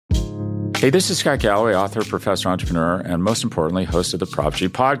Hey, this is Scott Galloway, author, professor, entrepreneur, and most importantly, host of the Prop G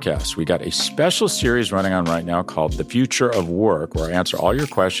podcast. We got a special series running on right now called The Future of Work, where I answer all your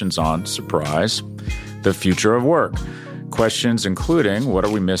questions on, surprise, the future of work. Questions including, what are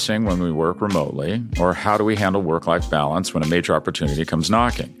we missing when we work remotely? Or how do we handle work-life balance when a major opportunity comes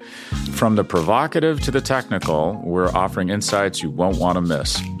knocking? From the provocative to the technical, we're offering insights you won't want to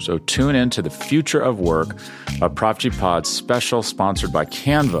miss. So tune in to The Future of Work, a Prop G Pod special sponsored by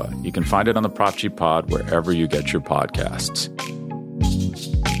Canva. You can find it on the Prop G Pod wherever you get your podcasts.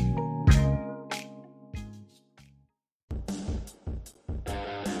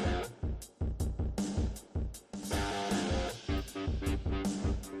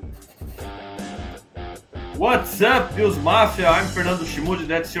 What's up, Bills Mafia? I'm Fernando Shimudi,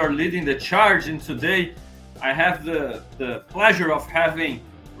 that's your leading the charge, and today I have the pleasure of having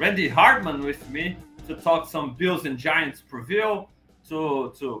Randy Hardman with me to talk some Bills and Giants preview,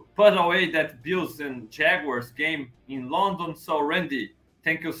 to put away that Bills and Jaguars game in London. So Randy,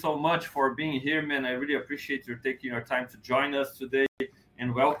 thank you so much for being here, man. I really appreciate you taking your time to join us today,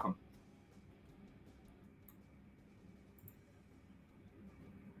 and welcome.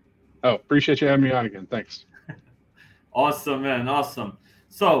 Oh, appreciate you having me on again. Thanks. Awesome, man. Awesome.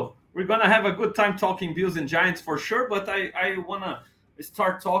 So we're going to have a good time talking Bills and Giants for sure, but I want to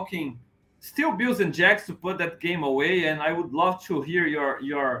start talking still Bills and Jags to put that game away, and I would love to hear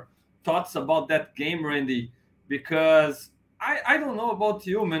your thoughts about that game, Randy, because I don't know about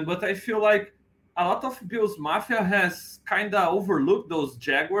you, man, but I feel like a lot of Bills Mafia has kind of overlooked those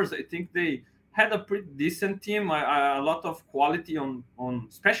Jaguars. I think they had a pretty decent team, a lot of quality on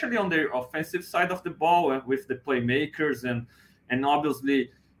especially on their offensive side of the ball with the playmakers and obviously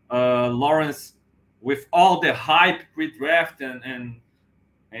Lawrence with all the hype pre-draft and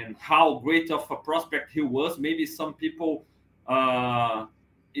how great of a prospect he was. Maybe some people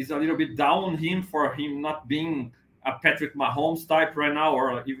is a little bit down on him for him not being a Patrick Mahomes type right now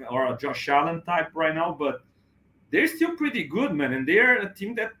or a Josh Allen type right now, but they're still pretty good, man, and they're a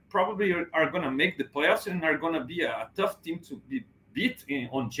team that probably are going to make the playoffs and are going to be a tough team to be beat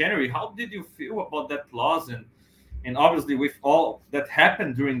on January. How did you feel about that loss? And obviously with all that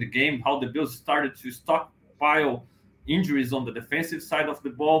happened during the game, how the Bills started to stockpile injuries on the defensive side of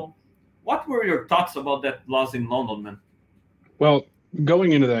the ball. What were your thoughts about that loss in London, man? Well,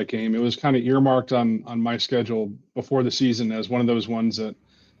 going into that game, it was kind of earmarked on my schedule before the season as one of those ones that,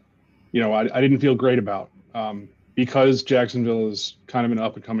 I didn't feel great about. Because Jacksonville is kind of an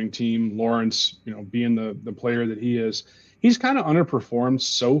up-and-coming team, Lawrence, being the player that he is, he's kind of underperformed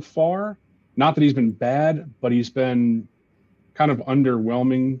so far. Not that he's been bad, but he's been kind of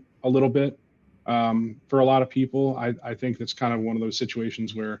underwhelming a little bit for a lot of people. I think that's kind of one of those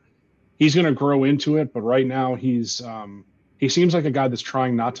situations where he's going to grow into it, but right now he seems like a guy that's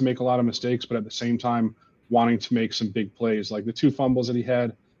trying not to make a lot of mistakes, but at the same time wanting to make some big plays. Like the 2 fumbles that he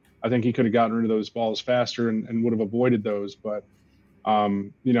had, I think he could have gotten rid of those balls faster and would have avoided those. But,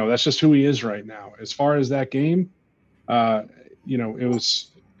 that's just who he is right now. As far as that game, it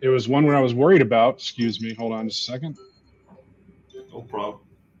was one where I was worried about. Excuse me. Hold on just a second. No problem.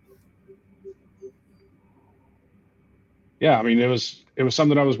 Yeah, I mean, it was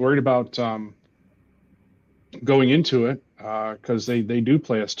something I was worried about going into it because they do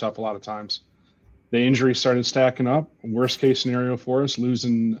play us tough a lot of times. The injuries started stacking up. Worst case scenario for us,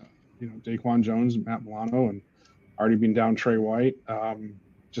 losing Daquan Jones and Matt Milano and already being down Trey White.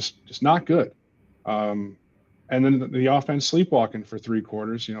 Just not good. And then the offense sleepwalking for 3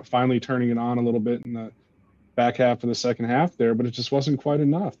 quarters, finally turning it on a little bit in the back half of the second half there, but it just wasn't quite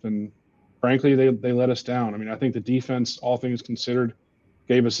enough. And frankly, they let us down. I mean, I think the defense, all things considered,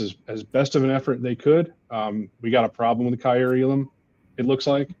 gave us as best of an effort they could. We got a problem with Kyer Elam, it looks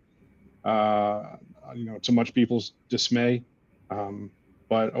like. To much people's dismay.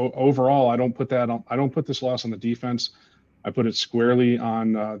 But overall, I don't put this loss on the defense. I put it squarely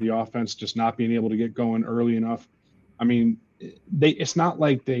on the offense just not being able to get going early enough. I mean, it's not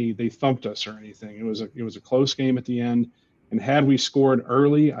like they thumped us or anything. It was a close game at the end. And had we scored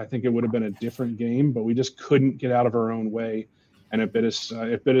early, I think it would have been a different game, but we just couldn't get out of our own way. And it bit us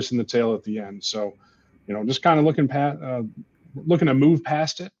in the tail at the end. So, just kind of looking to move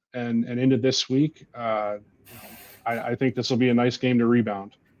past it and into this week. I think this will be a nice game to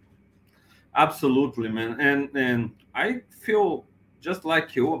rebound. Absolutely, man. And I feel just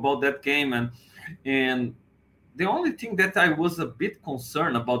like you about that game. And the only thing that I was a bit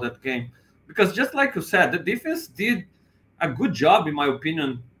concerned about that game, because just like you said, the defense did a good job, in my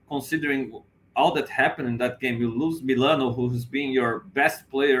opinion, considering all that happened in that game. You lose Milano, who's been your best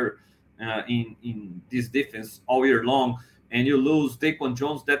player in this defense all year long, and you lose Daquan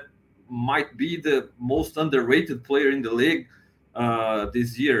Jones, that might be the most underrated player in the league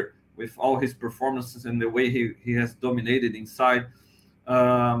this year with all his performances and the way he has dominated inside.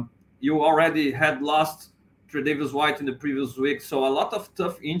 You already had lost Tre'Davious White in the previous week, so a lot of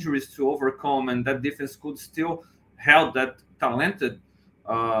tough injuries to overcome, and that defense could still help that talented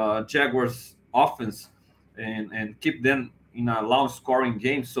Jaguars offense and keep them in a long scoring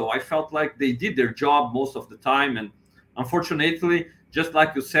game. So I felt like they did their job most of the time, and unfortunately, just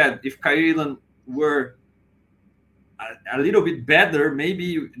like you said, if Kylan were a little bit better,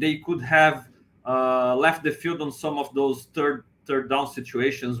 maybe they could have left the field on some of those third down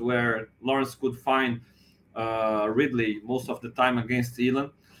situations where Lawrence could find Ridley most of the time against Elon.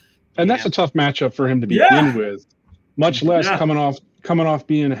 And that's a tough matchup for him to begin with, much less coming off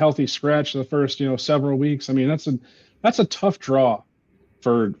being a healthy scratch the first several weeks. I mean, that's a tough draw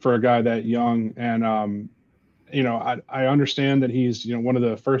for a guy that young. And I understand that he's one of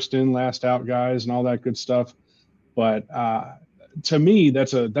the first in, last out guys and all that good stuff. But to me,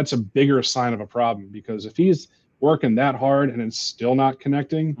 that's a bigger sign of a problem, because if he's working that hard and it's still not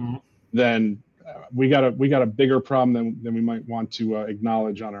connecting, then we got a bigger problem than we might want to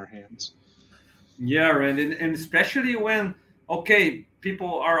acknowledge on our hands. Yeah, and especially when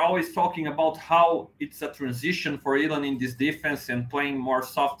people are always talking about how it's a transition for Elon in this defense and playing more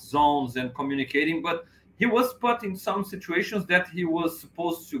soft zones and communicating, but he was put in some situations that he was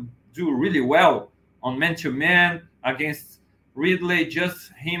supposed to do really well on man-to-man against Ridley,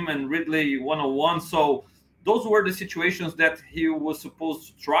 just him and Ridley one-on-one. So those were the situations that he was supposed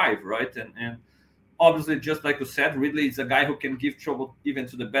to thrive, right? And obviously, just like you said, Ridley is a guy who can give trouble even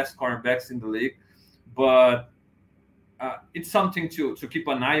to the best cornerbacks in the league. But it's something to keep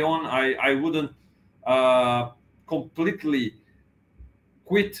an eye on. I wouldn't completely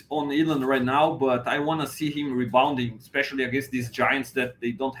quit on Elon right now, but I want to see him rebounding, especially against these Giants that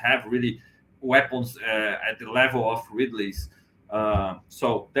they don't have really weapons at the level of Ridley's.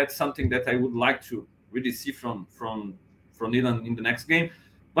 So that's something that I would like to really see from Elon in the next game.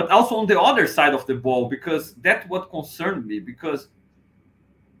 But also on the other side of the ball, because that's what concerned me, because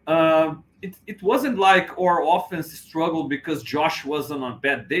it wasn't like our offense struggled because Josh was on a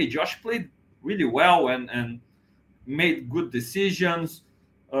bad day. Josh played really well and made good decisions.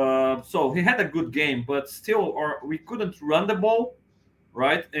 So he had a good game, but still we couldn't run the ball,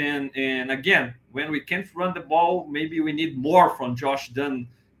 right? And again, when we can't run the ball, maybe we need more from Josh than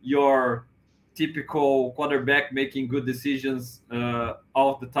your typical quarterback making good decisions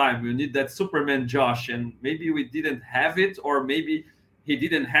all the time. We need that Superman Josh, and maybe we didn't have it, or maybe he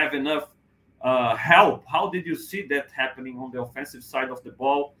didn't have enough help. How did you see that happening on the offensive side of the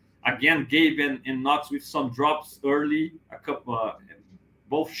ball? Again, Gabe and Knox with some drops early, a couple,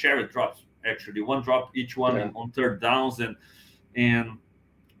 both shared drops actually, one drop each one on third downs, and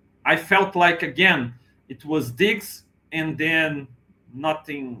I felt like again it was Diggs and then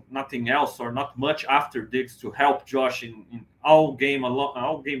nothing else, or not much after Diggs to help Josh in all game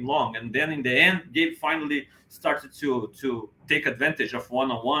long. And then in the end, Gabe finally started to take advantage of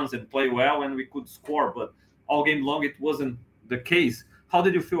one-on-ones and play well, and we could score. But all game long, it wasn't the case. How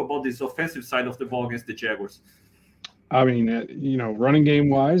did you feel about this offensive side of the ball against the Jaguars? I mean, running game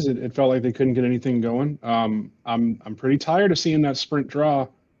wise, it felt like they couldn't get anything going. I'm pretty tired of seeing that sprint draw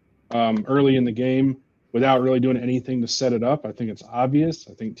early in the game without really doing anything to set it up. I think it's obvious.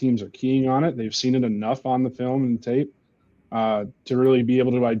 I think teams are keying on it. They've seen it enough on the film and tape to really be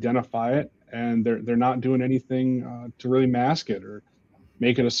able to identify it, and they're not doing anything to really mask it or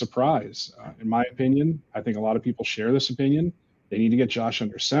make it a surprise. In my opinion, I think a lot of people share this opinion. They need to get Josh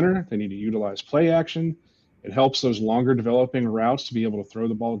under center. They need to utilize play action. It helps those longer developing routes to be able to throw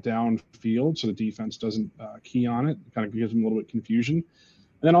the ball downfield so the defense doesn't key on it. It kind of gives them a little bit of confusion.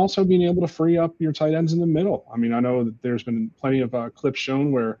 And then also being able to free up your tight ends in the middle. I mean, I know that there's been plenty of clips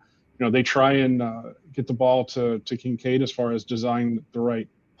shown where, they try and get the ball to Kincaid as far as design the right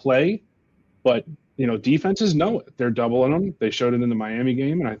play. But, defenses know it. They're doubling them. They showed it in the Miami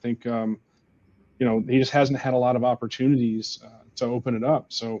game. And I think, he just hasn't had a lot of opportunities to open it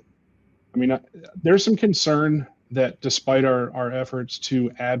up. So, I mean, there's some concern that despite our efforts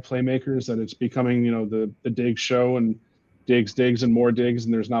to add playmakers, that it's becoming, the Diggs show and Diggs and more Diggs,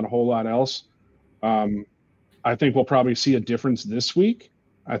 and there's not a whole lot else. I think we'll probably see a difference this week.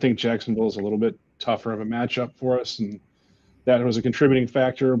 I think Jacksonville is a little bit tougher of a matchup for us, and that was a contributing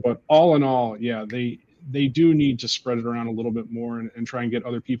factor. But all in all, yeah, they do need to spread it around a little bit more and try and get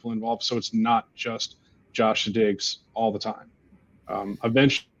other people involved, so it's not just Josh Diggs all the time.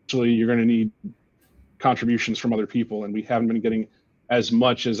 Eventually, you're going to need contributions from other people, and we haven't been getting as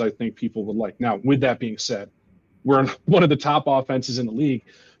much as I think people would like. Now, with that being said, we're one of the top offenses in the league.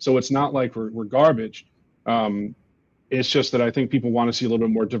 So it's not like we're garbage. It's just that I think people want to see a little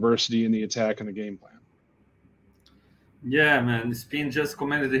bit more diversity in the attack and the game plan. Yeah, man. Spin just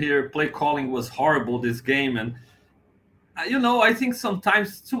commented here. Play calling was horrible this game, and I think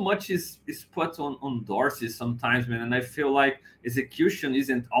sometimes too much is put on Dorsey sometimes, man. And I feel like execution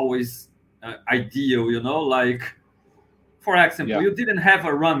isn't always ideal. Like for example, you didn't have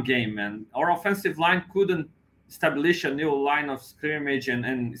a run game, man. Our offensive line couldn't establish a new line of scrimmage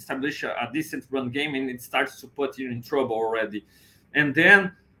and establish a decent run game, and it starts to put you in trouble already. And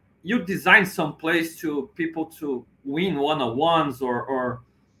then you design some plays to people to win one-on-ones or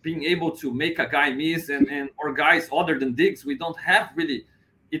being able to make a guy miss and or guys other than Diggs. We don't have really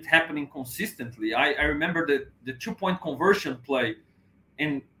it happening consistently. I remember the 2-point conversion play,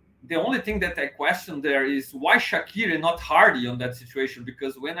 and the only thing that I question there is why Shakir and not Hardy on that situation.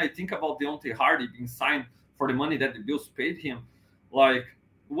 Because when I think about Deontay Hardy being signed for the money that the Bills paid him, like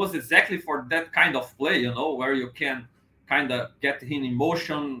it was exactly for that kind of play, where you can kind of get him in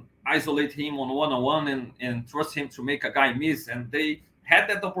motion, isolate him on one-on-one and trust him to make a guy miss. And they had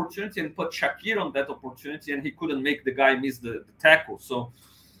that opportunity and put Shakir on that opportunity, and he couldn't make the guy miss the tackle. So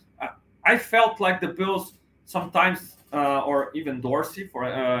I felt like the Bills sometimes, or even Dorsey,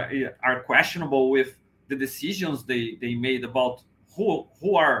 are questionable with the decisions they made about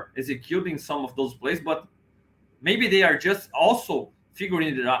who are executing some of those plays. But maybe they are just also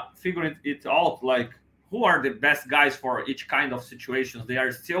figuring it out, like who are the best guys for each kind of situations. They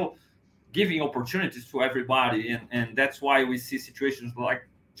are still giving opportunities to everybody, and that's why we see situations like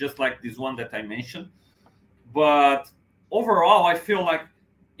just like this one that I mentioned. But overall, I feel like,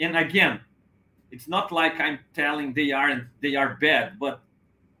 and again, it's not like I'm telling they are bad, but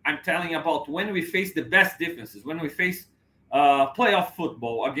I'm telling about when we face the best defenses, when we face playoff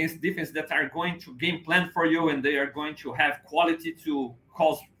football against defenses that are going to game plan for you and they are going to have quality to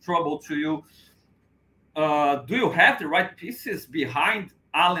cause trouble to you. Do you have the right pieces behind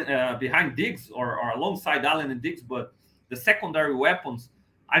Allen, behind Diggs, or alongside Allen and Diggs? But the secondary weapons,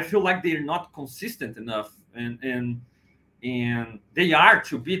 I feel like they're not consistent enough, and they are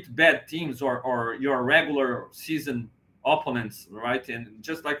to beat bad teams or your regular season opponents, right? And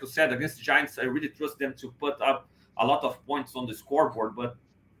just like you said, against the Giants, I really trust them to put up a lot of points on the scoreboard. But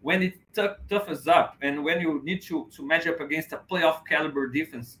when it toughens up and when you need to match up against a playoff caliber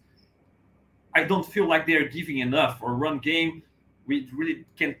defense, I don't feel like they're giving enough. Or run game, we really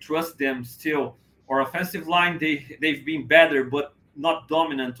can trust them still. Or offensive line, they've been better, but not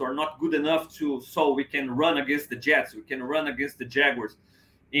dominant or not good enough so we can run against the Jets, we can run against the Jaguars.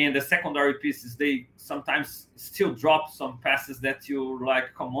 And the secondary pieces, they sometimes still drop some passes that you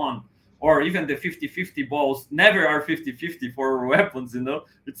like, come on. Or even the 50-50 balls never are 50-50 for weapons,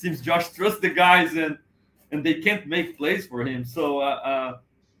 It seems Josh trusts the guys and they can't make plays for him. So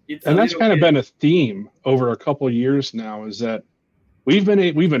that's kind of been a theme over a couple of years now, is that we've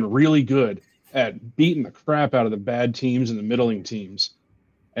been really good at beating the crap out of the bad teams and the middling teams.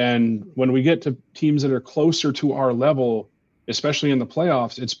 And when we get to teams that are closer to our level, especially in the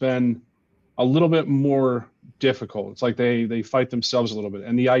playoffs, it's been a little bit more difficult. It's like they fight themselves a little bit.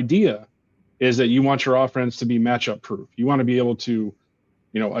 And the idea is that you want your offense to be matchup proof. You want to be able to,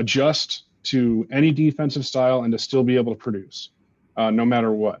 adjust to any defensive style and to still be able to produce no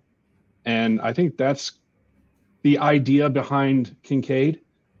matter what. And I think that's the idea behind Kincaid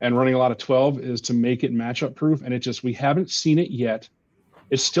and running a lot of 12, is to make it matchup proof. And we haven't seen it yet.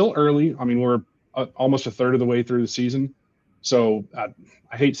 It's still early. I mean, we're almost a third of the way through the season. So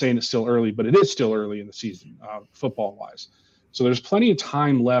I hate saying it's still early, but it is still early in the season, football wise. So there's plenty of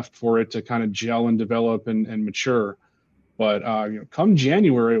time left for it to kind of gel and develop and mature. But come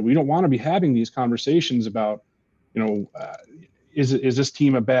January, we don't want to be having these conversations about, is this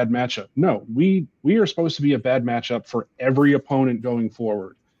team a bad matchup? No, we are supposed to be a bad matchup for every opponent going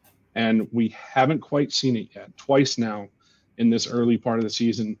forward. And we haven't quite seen it yet. Twice now in this early part of the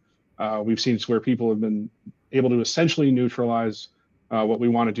season, we've seen it's where people have been able to essentially neutralize what we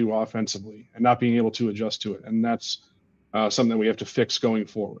want to do offensively and not being able to adjust to it. And that's something that we have to fix going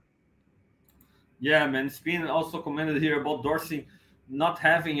forward. Yeah, man. Spin also commented here about Dorsey not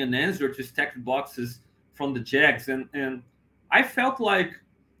having an answer to stacked boxes from the Jags. And I felt like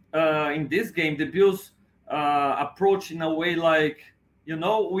in this game, the Bills approach in a way like,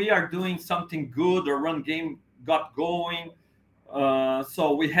 we are doing something good, or run game got going.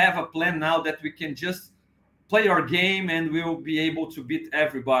 So we have a plan now that we can just play our game and we'll be able to beat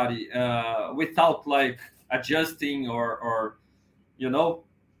everybody without like adjusting or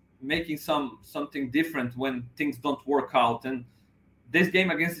making something different when things don't work out. And this game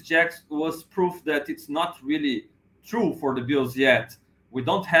against the Jags was proof that it's not really true for the Bills yet. We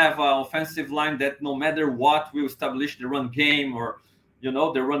don't have an offensive line that no matter what will establish the run game, or the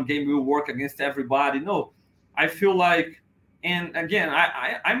run game will work against everybody. No, I feel like, and again,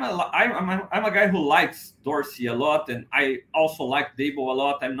 I'm a guy who likes Dorsey a lot, and I also like Dable a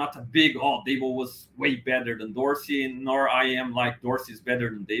lot. I'm not a big Dable was way better than Dorsey, nor I am like Dorsey is better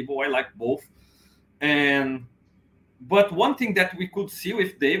than Dable. I like both, but one thing that we could see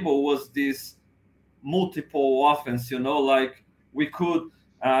with Dable was this multiple offense. Like we could,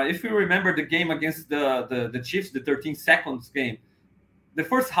 if we remember the game against the Chiefs, the 13 seconds game. The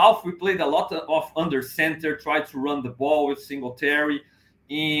first half, we played a lot of under center, tried to run the ball with Singletary.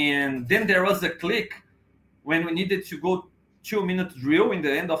 And then there was a click when we needed to go 2-minute drill in the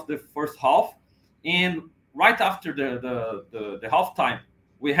end of the first half. And right after the halftime,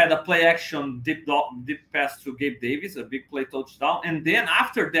 we had a play action deep pass to Gabe Davis, a big play touchdown. And then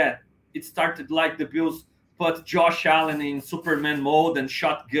after that, it started like the Bills put Josh Allen in Superman mode and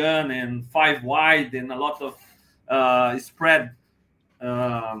shotgun and 5 wide and a lot of spread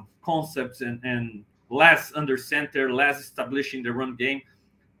concepts and less under center, less establishing the run game.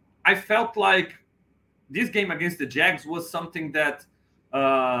 I felt like this game against the Jags was something that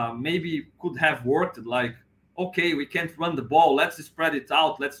maybe could have worked. Like, okay, we can't run the ball. Let's spread it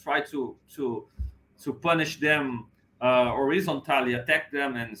out. Let's try to punish them horizontally, attack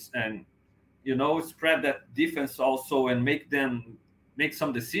them, and spread that defense also and make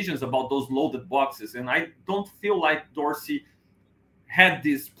some decisions about those loaded boxes. And I don't feel like Dorsey had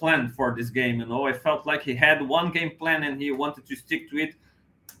this plan for this game. I felt like he had one game plan and he wanted to stick to it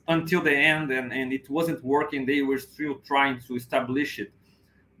until the end, and it wasn't working. They were still trying to establish it.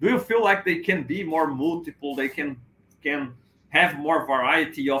 Do you feel like they can be more multiple? They can have more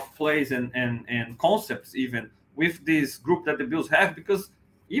variety of plays and concepts even with this group that the Bills have? Because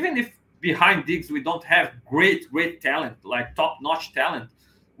even if behind Diggs we don't have great talent, like top-notch talent,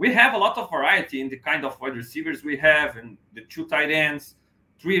 we have a lot of variety in the kind of wide receivers we have, and the 2 tight ends,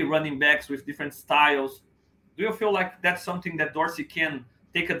 3 running backs with different styles. Do you feel like that's something that Dorsey can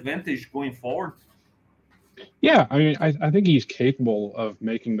take advantage going forward? Yeah, I mean, I think he's capable of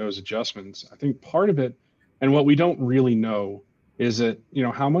making those adjustments. I think part of it, and what we don't really know, is that,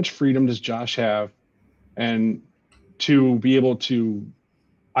 how much freedom does Josh have, and to be able to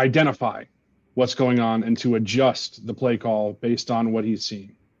identify what's going on and to adjust the play call based on what he's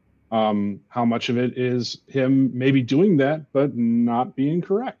seeing. How much of it is him maybe doing that but not being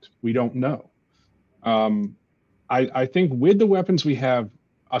correct? We don't know. I think with the weapons we have,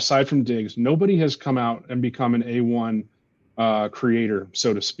 aside from Diggs, nobody has come out and become an A1 creator,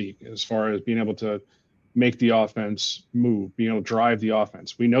 so to speak, as far as being able to make the offense move, being able to drive the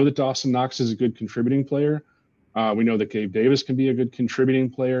offense. We know that Dawson Knox is a good contributing player. We know that Gabe Davis can be a good contributing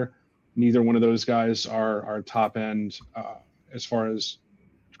player. Neither one of those guys are top end as far as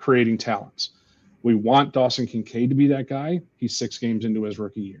creating talents. We want Dawson Kincaid to be that guy. He's 6 games into his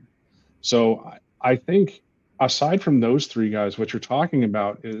rookie year. So I think aside from those 3 guys, what you're talking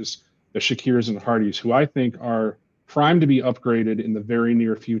about is the Shakirs and Hardys, who I think are primed to be upgraded in the very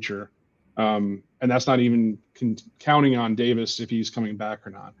near future. And that's not even counting on Davis if he's coming back or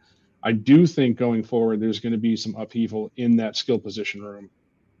not. I do think going forward, there's going to be some upheaval in that skill position room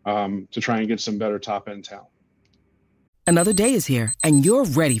to try and get some better top end talent. Another day is here, and you're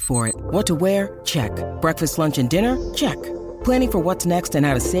ready for it. What to wear? Check. Breakfast, lunch, and dinner? Check. Planning for what's next and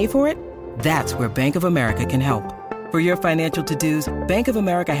how to save for it? That's where Bank of America can help. For your financial to-dos, Bank of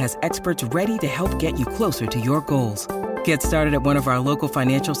America has experts ready to help get you closer to your goals. Get started at one of our local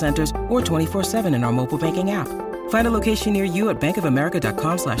financial centers or 24/7 in our mobile banking app. Find a location near you at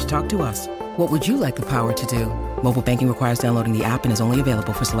bankofamerica.com/talktous. What would you like the power to do? Mobile banking requires downloading the app and is only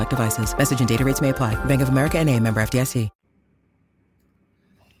available for select devices. Message and data rates may apply. Bank of America NA, member FDIC.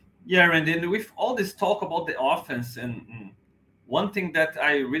 Yeah, and then with all this talk about the offense, and one thing that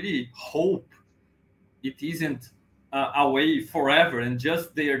I really hope it isn't away forever, and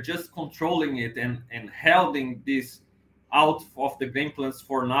they are just controlling it and holding this out of the game plans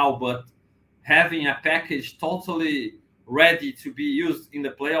for now, but having a package totally ready to be used in the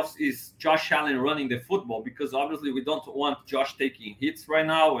playoffs is Josh Allen running the football, because obviously we don't want Josh taking hits right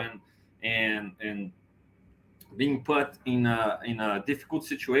now and being put in a difficult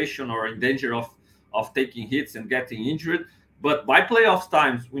situation or in danger of taking hits and getting injured. But by playoffs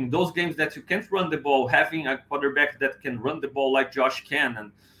times, in those games that you can't run the ball, having a quarterback that can run the ball like Josh can,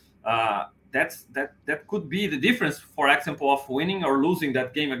 and that could be the difference, for example, of winning or losing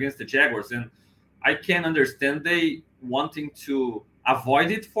that game against the Jaguars. And I can understand they wanting to avoid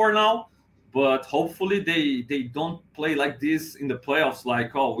it for now, But hopefully they don't play like this in the playoffs,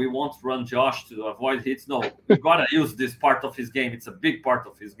 like, oh, we won't run Josh to avoid hits. No, we gotta use this part of his game. It's a big part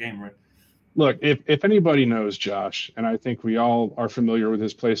of his game, right? Look, if anybody knows Josh, and I think we all are familiar with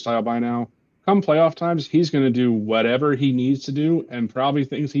his play style by now, come playoff times, he's going to do whatever he needs to do and probably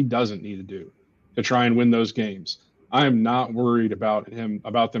things he doesn't need to do to try and win those games. I am not worried about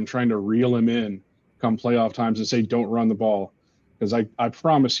them trying to reel him in come playoff times and say, don't run the ball. Because I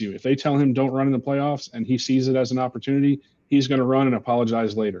promise you, if they tell him don't run in the playoffs and he sees it as an opportunity, he's going to run and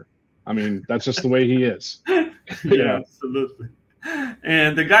apologize later. I mean, that's just the way he is. Yeah, absolutely.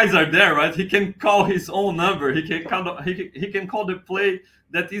 And the guys are there, right? He can call his own number. He can call the play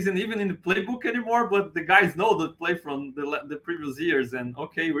that isn't even in the playbook anymore, but the guys know the play from the previous years. And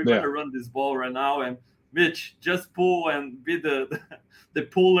okay, we're going to run this ball right now. And Mitch, just pull and be the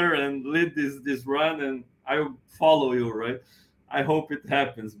puller and lead this run, and I will follow you, right? I hope it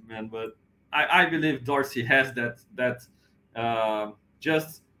happens, man. But I believe Dorsey has that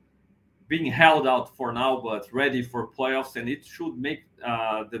just being held out for now, but ready for playoffs, and it should make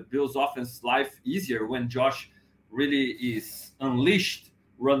the Bills' offense life easier when Josh really is unleashed,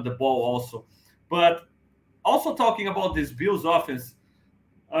 run the ball also. But also talking about this Bills' offense,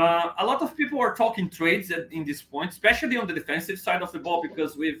 a lot of people are talking trades in this point, especially on the defensive side of the ball,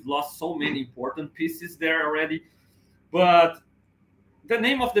 because we've lost so many important pieces there already. But the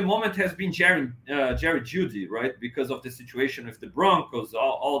name of the moment has been Jerry Jeudy, right? Because of the situation with the Broncos,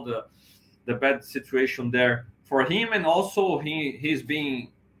 all the bad situation there for him, and also he's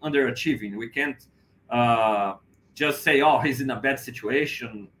being underachieving. We can't just say, oh, he's in a bad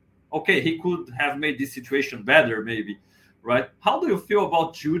situation. Okay, he could have made this situation better, maybe, right? How do you feel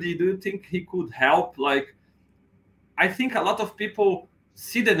about Jeudy? Do you think he could help? Like, I think a lot of people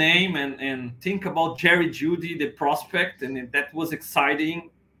see the name and think about Jerry Jeudy, the prospect, and that was exciting.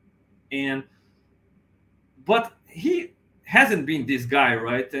 But he hasn't been this guy,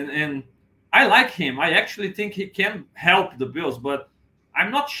 right? And I like him. I actually think he can help the Bills, but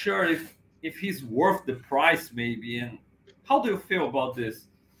I'm not sure if he's worth the price, maybe. And how do you feel about this?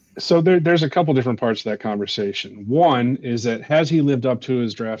 So there's a couple different parts to that conversation. One is that has he lived up to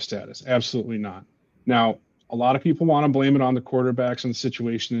his draft status? Absolutely not. Now, a lot of people want to blame it on the quarterbacks and the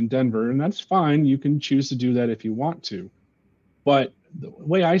situation in Denver, and that's fine. You can choose to do that if you want to. But the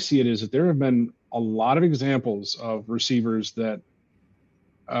way I see it is that there have been a lot of examples of receivers that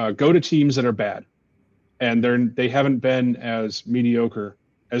go to teams that are bad, and they haven't been as mediocre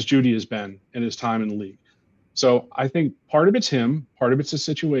as Jeudy has been in his time in the league. So I think part of it's him, part of it's the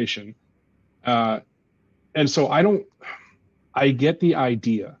situation. And so I get the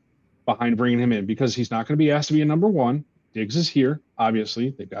idea behind bringing him in because he's not going to be asked to be a number one. Diggs is here,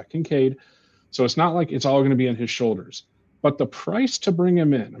 obviously. They've got Kincaid. So it's not like it's all going to be on his shoulders. But the price to bring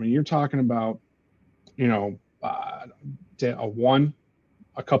him in, I mean, you're talking about, a 1,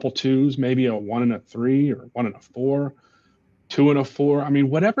 a couple 2s, maybe a 1 and a 3 or 1 and a 4, 2 and a 4. I mean,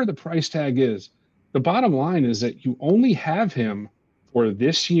 whatever the price tag is, the bottom line is that you only have him for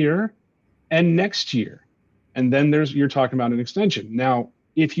this year and next year. And then you're talking about an extension. Now,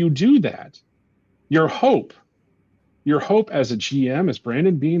 if you do that, your hope as a GM, as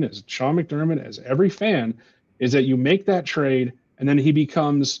Brandon Beane, as Sean McDermott, as every fan, is that you make that trade and then he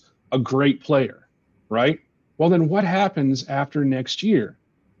becomes a great player, right? Well, then what happens after next year?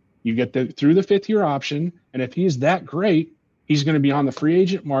 You get through the 5th-year option, and if he's that great, he's going to be on the free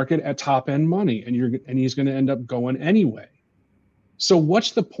agent market at top-end money, and he's going to end up going anyway. So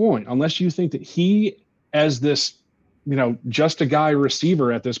what's the point? Unless you think that he, as this, just a guy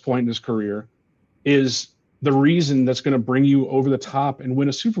receiver at this point in his career, is the reason that's going to bring you over the top and win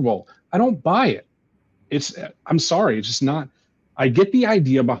a Super Bowl. I don't buy it. I'm sorry. It's just not. I get the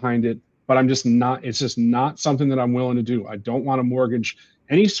idea behind it, but it's just not something that I'm willing to do. I don't want to mortgage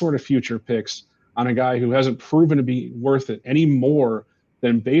any sort of future picks on a guy who hasn't proven to be worth it any more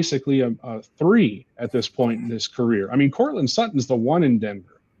than basically a 3 at this point in his career. I mean, Cortland Sutton's the 1 in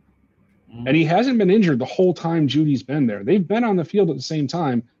Denver, and he hasn't been injured the whole time Judy's been there. They've been on the field at the same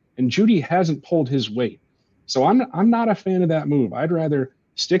time, and Jeudy hasn't pulled his weight. So I'm not a fan of that move. I'd rather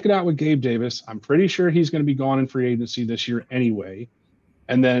stick it out with Gabe Davis. I'm pretty sure he's going to be gone in free agency this year anyway,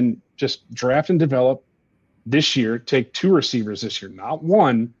 and then just draft and develop this year. Take 2 receivers this year, not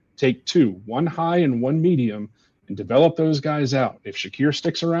 1. Take 2, 1 high and 1 medium, and develop those guys out. If Shakir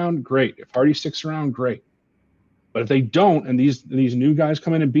sticks around, great. If Hardy sticks around, great. But if they don't, and these new guys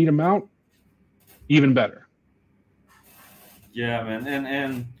come in and beat them out, even better. Yeah, man.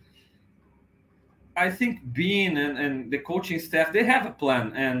 And I think Beane and the coaching staff, they have a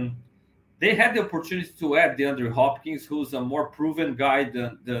plan. And they had the opportunity to add DeAndre Hopkins, who's a more proven guy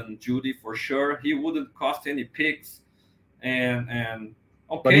than Judy for sure. He wouldn't cost any picks, and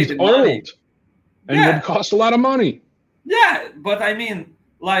okay, but he's the old money, and would cost a lot of money. Yeah, but I mean,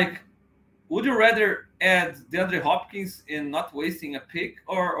 like, would you rather add DeAndre Hopkins and not wasting a pick,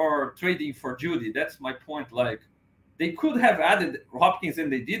 or trading for Judy? That's my point. Like, they could have added Hopkins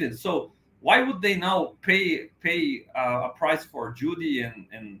and they didn't. So why would they now pay a price for Judy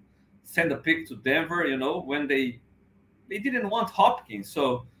and send a pick to Denver? When they didn't want Hopkins.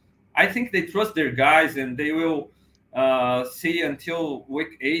 So I think they trust their guys, and they will see until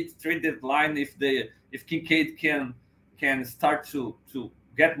week 8 trade deadline if Kincaid can start to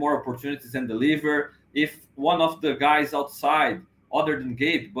get more opportunities and deliver. If one of the guys outside, other than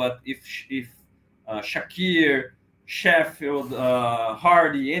Gabe, but if Shakir, Sheffield,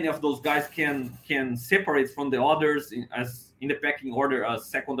 Hardy, any of those guys can separate from the others in the pecking order as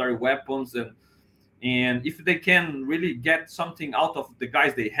secondary weapons, and if they can really get something out of the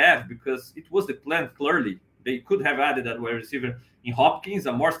guys they have, because it was the plan clearly. They could have added that wide receiver in Hopkins,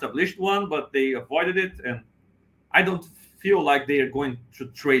 a more established one, but they avoided it. And I don't feel like they are going to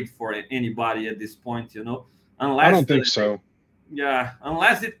trade for anybody at this point, unless I don't think so. Yeah,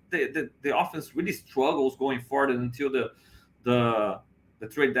 unless the offense really struggles going forward until the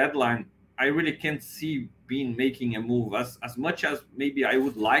trade deadline. I really can't see being making a move as much as maybe I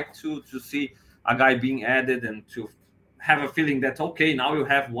would like to see a guy being added and to have a feeling that, okay, now you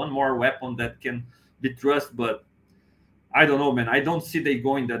have one more weapon that can be trusted. But I don't know, man. I don't see they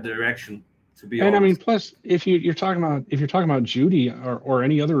going that direction, to be honest. And I mean, plus, if you're talking about Judy or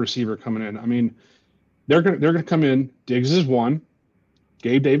any other receiver coming in, I mean, they're gonna come in. Diggs is 1,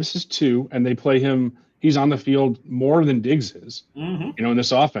 Gabe Davis is 2, and they play him. He's on the field more than Diggs is, in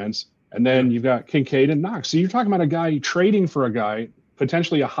this offense. And then you've got Kincaid and Knox. So you're talking about a guy trading for a guy,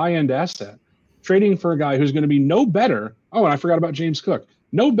 potentially a high-end asset, trading for a guy who's going to be no better. Oh, and I forgot about James Cook.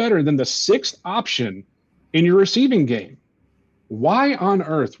 No better than the 6th option in your receiving game. Why on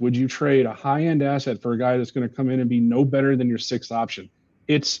earth would you trade a high-end asset for a guy that's going to come in and be no better than your 6th option?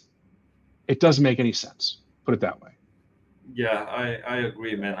 It doesn't make any sense. Put it that way. Yeah, I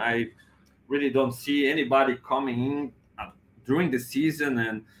agree, man. I really don't see anybody coming in during the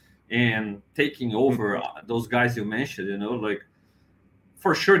season and taking over those guys you mentioned. Like,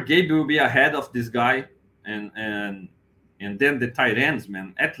 for sure, Gabe will be ahead of this guy, and then the tight ends,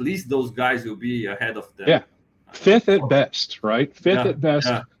 man. At least those guys will be ahead of them. Yeah, 5th at best, right? 5th at best.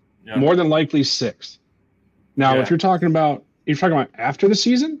 Yeah. More than likely 6th. Now, if you're talking about after the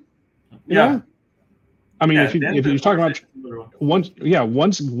season, you know? I mean, if you're talking about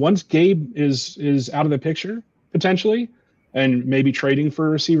once Gabe is out of the picture potentially, and maybe trading for a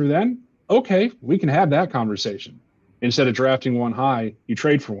receiver, then okay, we can have that conversation. Instead of drafting one high, you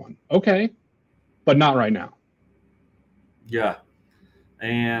trade for one, okay, but not right now. Yeah,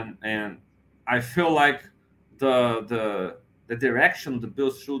 and I feel like the direction the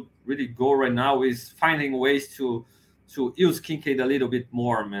Bills should really go right now is finding ways to use Kincaid a little bit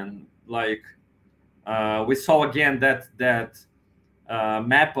more, man. Like, we saw again that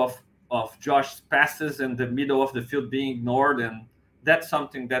map of Josh's passes in the middle of the field being ignored, and that's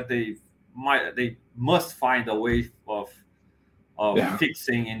something that they must find a way of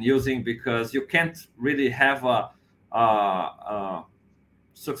fixing and using, because you can't really have a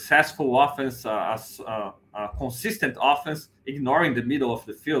successful offense, a consistent offense, ignoring the middle of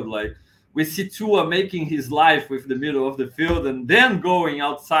the field. Like, we see Tua making his life with the middle of the field and then going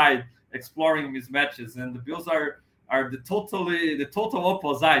outside exploring mismatches, and the Bills are the total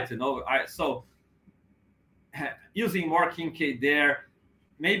opposite, so using more Kincaid there,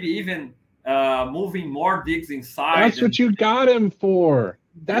 maybe even moving more Diggs inside. That's what you got him for.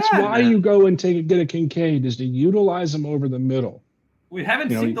 That's why you go and get a Kincaid, is to utilize him over the middle. We haven't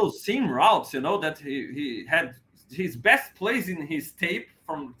seen those seam routes, that he had. His best plays in his tape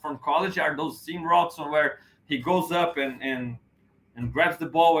from college are those seam routes where he goes up and grabs the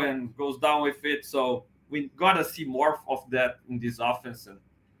ball and goes down with it. So we gotta see more of that in this offense, and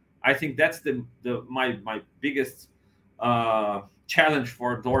I think that's my biggest challenge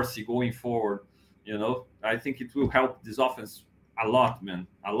for Dorsey going forward. I think it will help this offense a lot, man,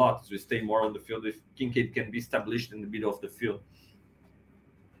 a lot, to stay more on the field if Kincaid can be established in the middle of the field.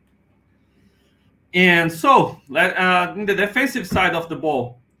 And so, in the defensive side of the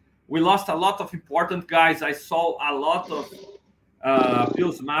ball, we lost a lot of important guys. I saw a lot of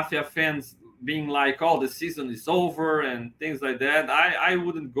Bills Mafia fans being like, oh, the season is over and things like that. I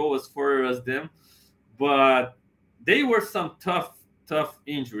wouldn't go as far as them, but they were some tough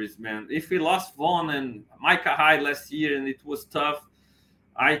injuries, man. If we lost Vaughn and Micah Hyde last year and it was tough,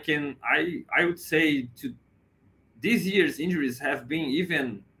 I would say to this year's injuries have been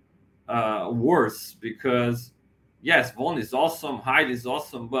even worse because yes, Vaughn is awesome, Hyde is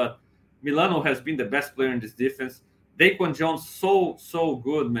awesome, but Milano has been the best player in this defense. Daquan Jones so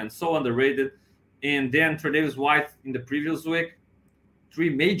good, man, so underrated. And then Tre'Davious White in the previous week, three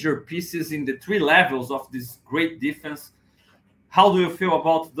major pieces in the three levels of this great defense. How do you feel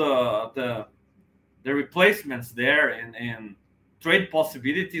about the replacements there and trade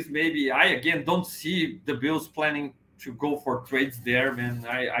possibilities? Maybe I again don't see the Bills planning to go for trades there, man.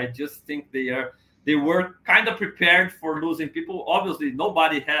 I just think they were kind of prepared for losing people. Obviously,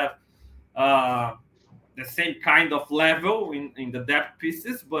 nobody have the same kind of level in the depth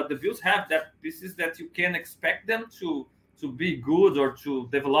pieces, but the Bills have depth pieces that you can expect them to be good or to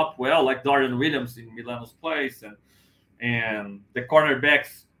develop well, like Dorian Williams in Milano's place, and the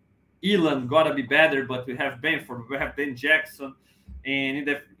cornerbacks. Elam gotta be better, but we have Benford, we have Ben Jackson, and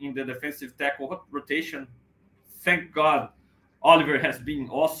in the defensive tackle rotation, thank God, Oliver has been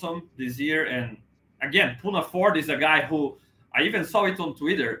awesome this year. And again, Puna Ford is a guy who I even saw it on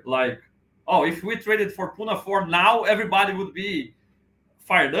Twitter, like, oh, if we traded for Puna Ford now, everybody would be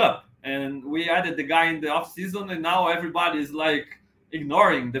fired up. And we added the guy in the offseason, and now everybody is like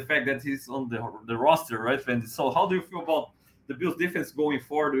ignoring the fact that he's on the roster, right? And so, how do you feel about the Bills defense going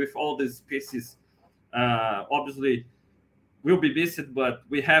forward with all these pieces? Obviously, will be missed, but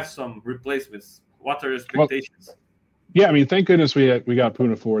we have some replacements. What are your expectations? Well, yeah, I mean, thank goodness we got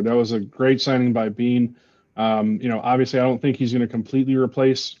Puna Ford. That was a great signing by Bean. Obviously, I don't think he's going to completely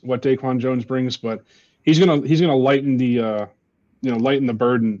replace what Daquan Jones brings, but he's gonna lighten the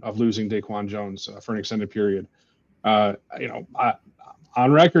burden of losing Daquan Jones for an extended period. I on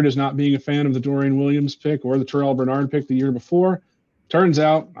record as not being a fan of the Dorian Williams pick or the Terrell Bernard pick the year before. Turns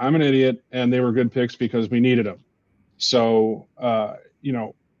out I'm an idiot, and they were good picks because we needed them. So,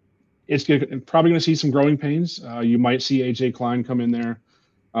 it's probably going to see some growing pains. You might see A.J. Klein come in there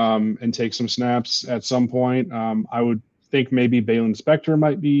and take some snaps at some point. I would think maybe Balin Spector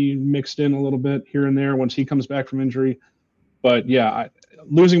might be mixed in a little bit here and there once he comes back from injury. But, yeah,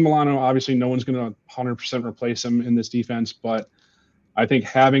 losing Milano, obviously no one's going to 100% replace him in this defense, but I think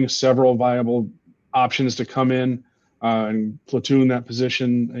having several viable options to come in and platoon that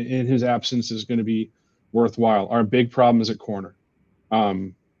position in his absence is going to be worthwhile. Our big problem is at corner.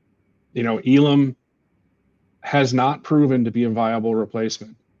 Elam has not proven to be a viable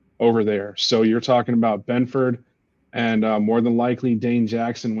replacement over there. So you're talking about Benford and more than likely Dane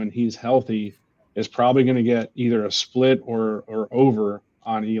Jackson when he's healthy is probably going to get either a split or over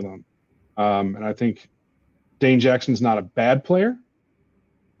on Elam. And I think Dane Jackson's not a bad player.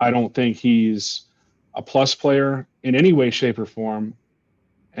 I don't think he's a plus player in any way, shape, or form.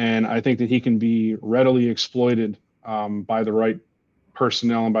 And I think that he can be readily exploited by the right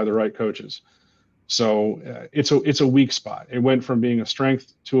personnel and by the right coaches. So it's a weak spot. It went from being a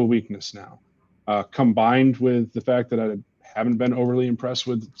strength to a weakness now. Combined with the fact that I haven't been overly impressed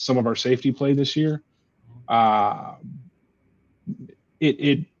with some of our safety play this year,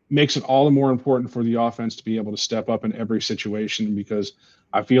 it makes it all the more important for the offense to be able to step up in every situation, because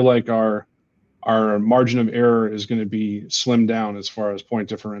I feel like our margin of error is going to be slimmed down as far as point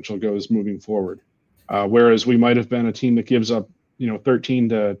differential goes moving forward. Whereas we might have been a team that gives up, 13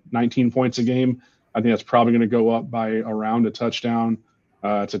 to 19 points a game, I think that's probably going to go up by around a touchdown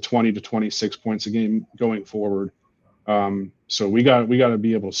to 20 to 26 points a game going forward. So we got to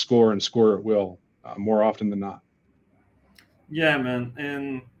be able to score and score at will more often than not. Yeah, man.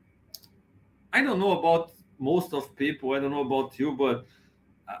 And I don't know about most of people. I don't know about you, but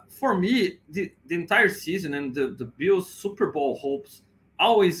for me, the entire season and the Bills' Super Bowl hopes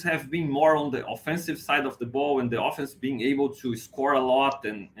always have been more on the offensive side of the ball and the offense being able to score a lot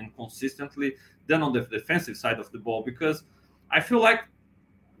and consistently than on the defensive side of the ball. Because I feel like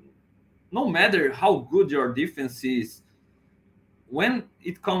no matter how good your defense is, when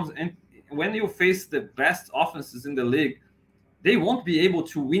it comes and when you face the best offenses in the league, they won't be able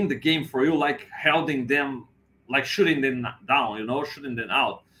to win the game for you, like holding them, like shooting them down, shooting them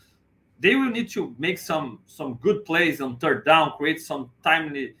out. They will need to make some good plays on third down, create some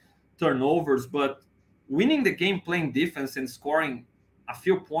timely turnovers, but winning the game playing defense and scoring a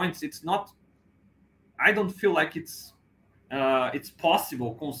few points, it's not. I don't feel like it's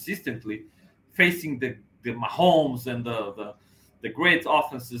possible consistently facing the Mahomes and the great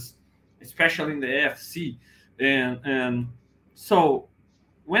offenses, especially in the AFC. And so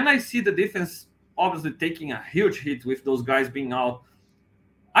when I see the defense obviously taking a huge hit with those guys being out,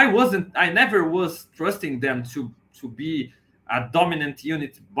 I never was trusting them to be a dominant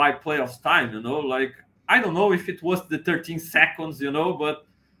unit by playoffs time, like, I don't know if it was the 13 seconds, but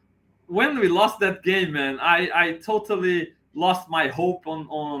when we lost that game, man, I totally lost my hope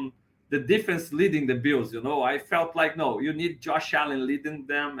on the defense leading the Bills. I felt like, no, you need Josh Allen leading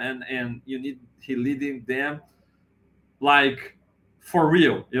them, and you need he leading them like for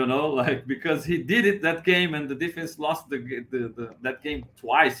real, like because he did it that game, and the defense lost that game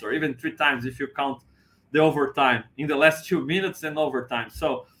twice or even 3 times if you count the overtime in the last 2 minutes and overtime.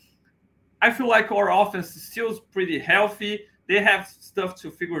 So I feel like our offense is still pretty healthy. They have stuff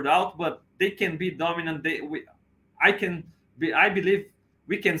to figure it out, but they can be dominant. I believe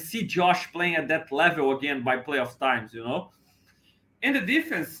we can see Josh playing at that level again by playoff times. In the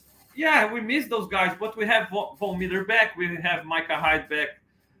defense, yeah, we miss those guys, but we have Von Miller back. We have Micah Hyde back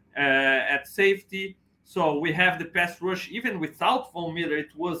at safety. So we have the pass rush. Even without Von Miller,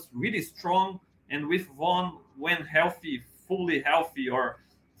 it was really strong. And with Von, when healthy, fully healthy or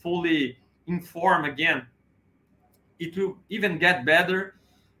fully in form again, it will even get better.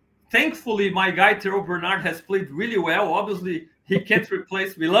 Thankfully, my guy, Terrell Bernard, has played really well. Obviously, he can't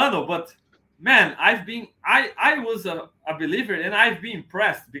replace Milano, but man, I was a believer, and I've been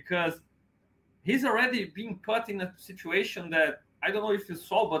impressed because he's already been put in a situation that I don't know if you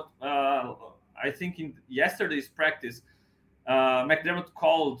saw, but I think in yesterday's practice, McDermott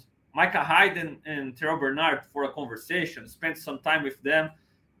called Micah Hyde and Terrell Bernard for a conversation, spent some time with them,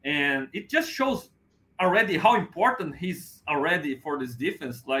 and it just shows already how important he's already for this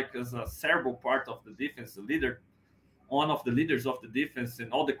defense, like as a cerebral part of the defense, the leader, one of the leaders of the defense,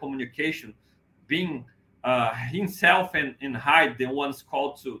 and all the communication, being himself and Hyde the ones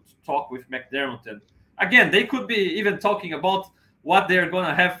called to talk with McDermott. And again, they could be even talking about what they're going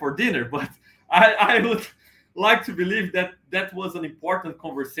to have for dinner, but I would like to believe that was an important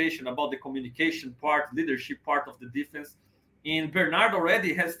conversation about the communication part, leadership part of the defense. And Bernard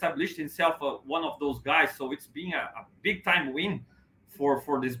already has established himself one of those guys, so it's been a big-time win for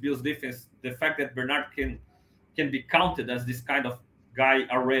this Bills defense, the fact that Bernard can be counted as this kind of guy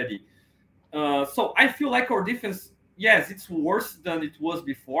already. So I feel like our defense, yes, it's worse than it was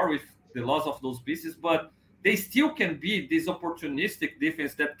before with the loss of those pieces, but they still can be this opportunistic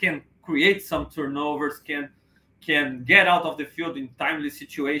defense that can create some turnovers, can get out of the field in timely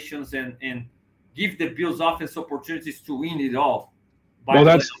situations and give the Bills offense opportunities to win it all. Well,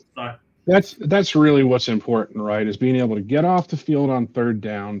 that's really what's important, right? Is being able to get off the field on third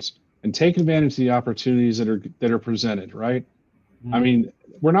downs and take advantage of the opportunities that are presented, right? Mm-hmm. I mean,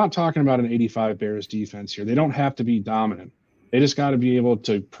 we're not talking about an 85 Bears defense here. They don't have to be dominant. They just got to be able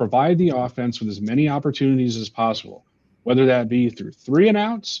to provide the offense with as many opportunities as possible, whether that be through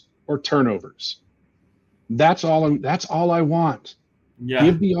 3-and-outs or turnovers. That's all I want. Yeah.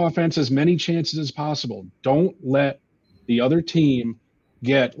 Give the offense as many chances as possible. Don't let the other team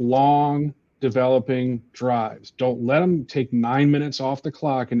get long developing drives. Don't let them take 9 minutes off the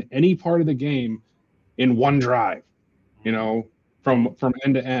clock in any part of the game in one drive, from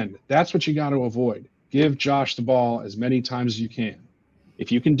end to end. That's what you got to avoid. Give Josh the ball as many times as you can.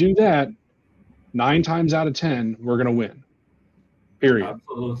 If you can do that, 9 times out of 10, we're going to win. Period.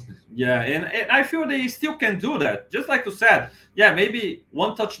 Absolutely. Yeah, and I feel they still can do that. Just like you said, yeah, maybe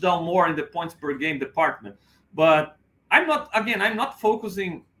one touchdown more in the points per game department. But I'm not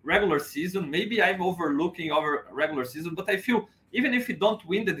focusing regular season. Maybe I'm overlooking our regular season, but I feel even if you don't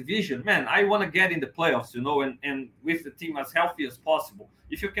win the division, man, I want to get in the playoffs, and with the team as healthy as possible.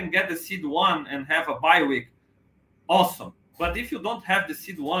 If you can get the seed 1 and have a bye week, awesome. But if you don't have the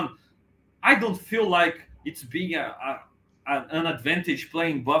seed 1, I don't feel like it's being an advantage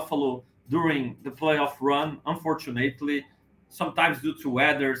playing Buffalo during the playoff run, unfortunately. Sometimes due to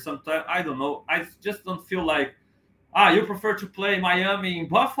weather, sometimes I don't know. I just don't feel like you prefer to play Miami in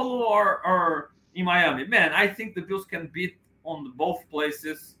Buffalo or in Miami. Man, I think the Bills can beat on both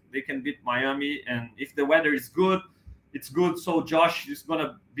places. They can beat Miami, and if the weather is good, it's good. So Josh is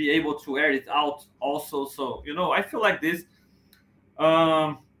gonna be able to air it out also. So I feel like this.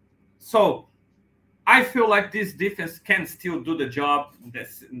 So I feel like this defense can still do the job,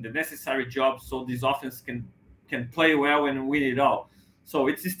 the necessary job, so this offense can play well and win it all. So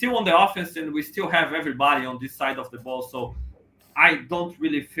it's still on the offense, and we still have everybody on this side of the ball. So I don't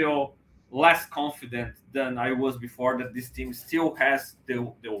really feel less confident than I was before that this team still has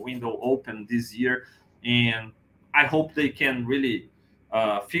the window open this year. And I hope they can really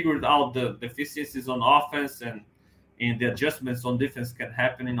figure out the deficiencies on offense and the adjustments on defense can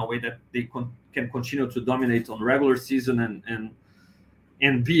happen in a way that they can continue to dominate on regular season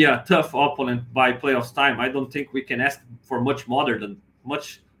and be a tough opponent by playoffs time. I don't think we can ask for much more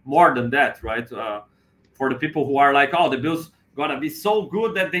than that, right? For the people who are like, the Bills gonna be so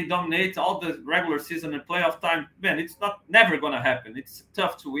good that they dominate all the regular season and playoff time. Man, it's never gonna happen. It's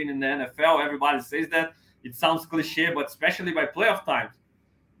tough to win in the NFL. Everybody says that. It sounds cliche, but especially by playoff times,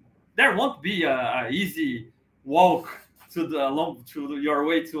 there won't be a easy walk to your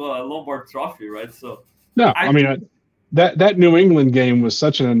way to a Lombard Trophy, right? So no, I mean that New England game was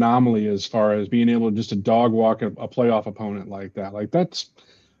such an anomaly as far as being able to just to dog walk a playoff opponent like that. Like that's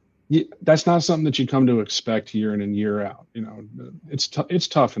not something that you come to expect year in and year out. You know, it's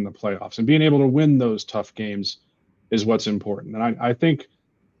tough in the playoffs, and being able to win those tough games is what's important. And I think,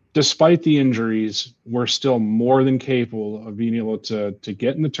 despite the injuries, we're still more than capable of being able to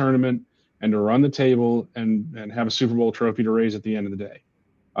get in the tournament and to run the table and have a Super Bowl trophy to raise at the end of the day.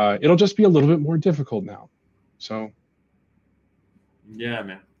 It'll just be a little bit more difficult now. So, yeah,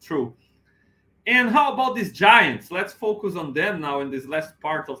 man, true. And how about these Giants? Let's focus on them now in this last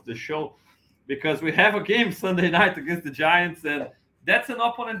part of the show, because we have a game Sunday night against the Giants, and that's an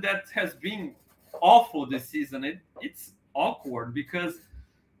opponent that has been awful this season. It's awkward because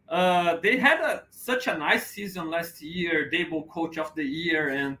they had such a nice season last year, Dable Coach of the Year,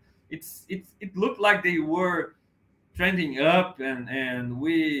 and it looked like they were trending up, and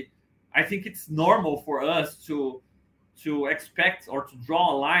I think it's normal for us to expect or to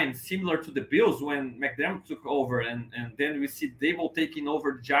draw a line similar to the Bills when McDermott took over, and then we see Dable taking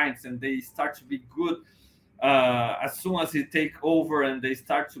over the Giants, and they start to be good as soon as he take over, and they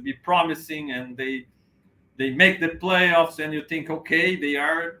start to be promising, and they make the playoffs, and you think, okay, they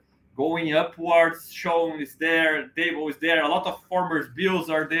are going upwards. Sean is there, Dable is there, a lot of former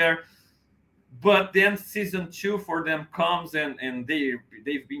Bills are there, but then season 2 for them comes, and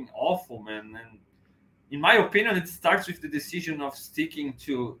they've been awful, man. And in my opinion, it starts with the decision of sticking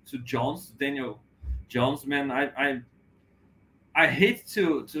to Daniel Jones, man. I hate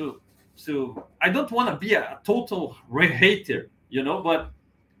to I don't want to be a total hater, you know, but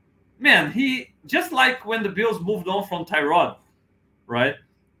man, he just like when the Bills moved on from Tyrod, right?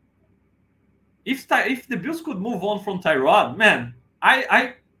 If the Bills could move on from Tyrod, man,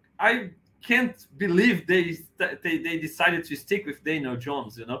 I can't believe they decided to stick with Daniel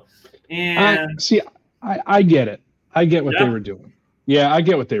Jones, you know. And I get it. I get what they were doing. Yeah, I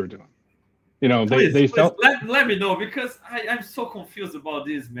get what they were doing. You know, they felt. Let me know, because I'm so confused about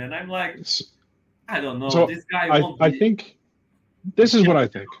this, man. I'm like, I don't know. So this guy won't I think this is what I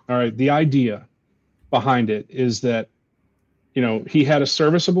think. All right. The idea behind it is that, you know, he had a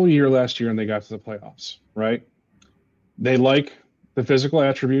serviceable year last year and they got to the playoffs, right? They like the physical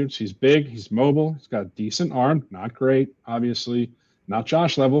attributes. He's big, he's mobile, he's got a decent arm, not great, obviously, not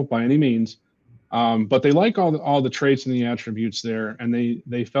Josh level by any means. But they like all the traits and the attributes there, and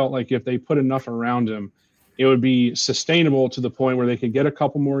they felt like if they put enough around him, it would be sustainable to the point where they could get a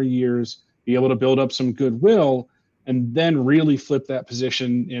couple more years, be able to build up some goodwill, and then really flip that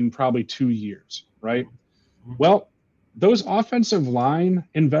position in probably 2 years, right? Well, those offensive line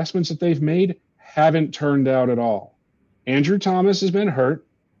investments that they've made haven't turned out at all. Andrew Thomas has been hurt.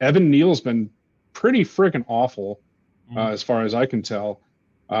 Evan Neal's been pretty freaking awful, as far as I can tell.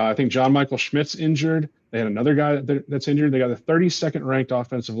 I think John Michael Schmidt's injured. They had another guy that's injured. They got the 32nd ranked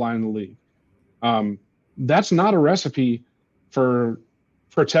offensive line in the league. That's not a recipe for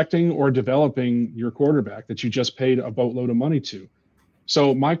protecting or developing your quarterback that you just paid a boatload of money to.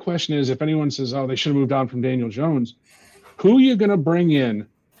 So my question is, if anyone says, oh, they should have moved on from Daniel Jones, who are you going to bring in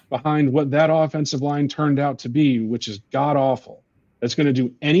behind what that offensive line turned out to be, which is god awful, that's going to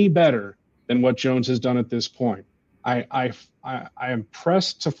do any better than what Jones has done at this point? I am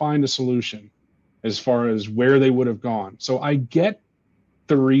pressed to find a solution as far as where they would have gone. So I get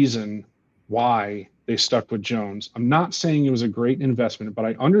the reason why they stuck with Jones. I'm not saying it was a great investment, but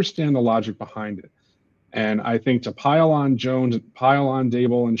I understand the logic behind it. And I think to pile on Jones, pile on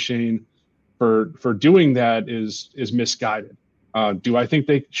Dable and Shane for doing that is misguided. Do I think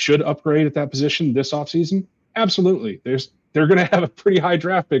they should upgrade at that position this offseason? Absolutely. They're going to have a pretty high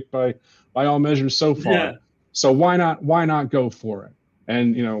draft pick by all measures so far. Yeah. So why not go for it?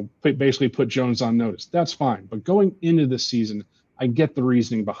 And, you know, basically put Jones on notice. That's fine. But going into this season, I get the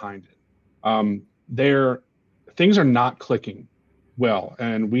reasoning behind it. Things are not clicking well.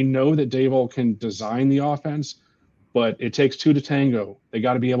 And we know that Dable can design the offense, but it takes two to tango. They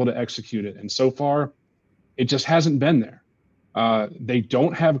got to be able to execute it. And so far, it just hasn't been there. They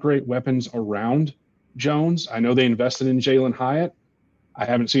don't have great weapons around Jones. I know they invested in Jalen Hyatt. I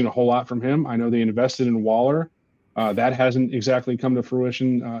haven't seen a whole lot from him. I know they invested in Waller. That hasn't exactly come to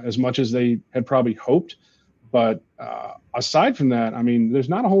fruition as much as they had probably hoped. But aside from that, I mean, there's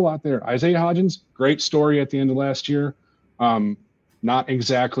not a whole lot there. Isaiah Hodgins, great story at the end of last year. Not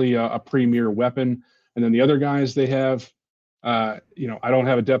exactly a premier weapon. And then the other guys they have, I don't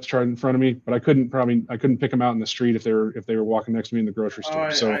have a depth chart in front of me, but I couldn't pick them out in the street if they were walking next to me in the grocery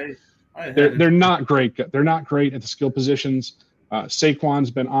store. They're not great. They're not great at the skill positions.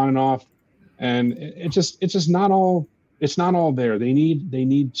 Saquon's been on and off, and it's just not all. It's not all there. They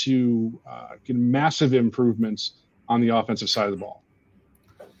need to get massive improvements on the offensive side of the ball.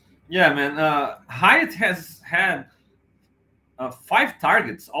 Yeah, man. Hyatt has had 5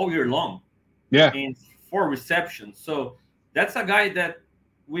 targets all year long. Yeah, and 4 receptions. So that's a guy that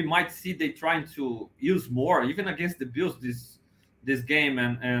we might see they trying to use more, even against the Bills this game,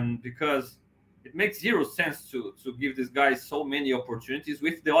 and because it makes zero sense to give this guy so many opportunities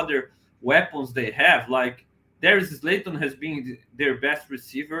with the other weapons they have. Like Darius Slayton has been their best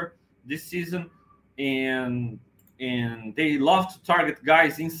receiver this season, and they love to target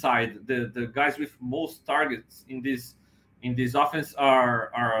guys inside. The guys with most targets in this offense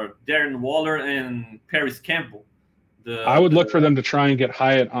are Darren Waller and Paris Campbell. I would look for them to try and get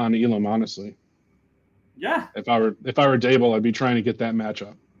Hyatt on Elam, honestly. Yeah. If I were Dable, I'd be trying to get that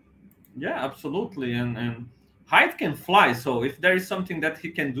matchup. Yeah, absolutely. And Hyatt can fly. So if there is something that he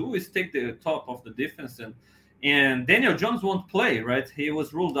can do is take the top of the defense. And Daniel Jones won't play, right? He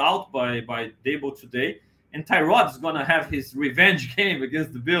was ruled out by Dable today. And Tyrod's going to have his revenge game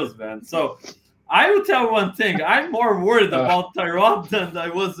against the Bills, man. So I will tell you one thing. I'm more worried about Tyrod than I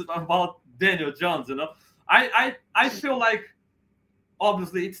was about Daniel Jones. I feel like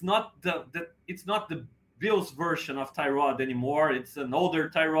obviously it's not the Bills version of Tyrod anymore. It's an older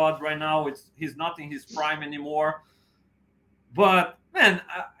Tyrod right now. He's not in his prime anymore. But man,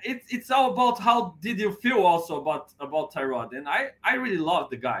 it's all about how did you feel also about Tyrod. And I really love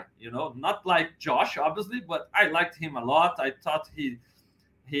the guy. Not like Josh obviously, but I liked him a lot. I thought he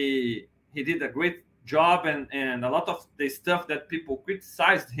did a great job, and a lot of the stuff that people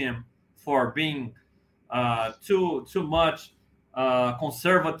criticized him for being too much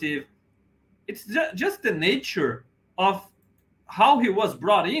conservative. It's just the nature of how he was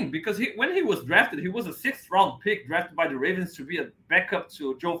brought in, because when he was drafted, he was a 6th round pick drafted by the Ravens to be a backup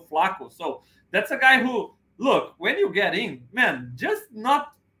to Joe Flacco. So that's a guy who, look, when you get in, man, just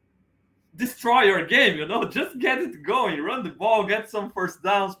not destroy your game, just get it going, run the ball, get some first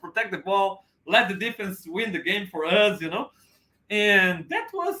downs, protect the ball, let the defense win the game for us, and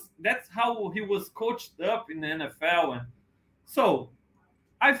that's how he was coached up in the NFL. And so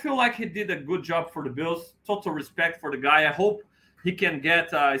I feel like he did a good job for the Bills. Total respect for the guy. I hope he can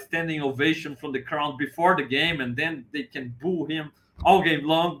get a standing ovation from the crowd before the game, and then they can boo him all game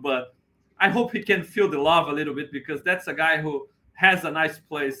long. But I hope he can feel the love a little bit, because that's a guy who has a nice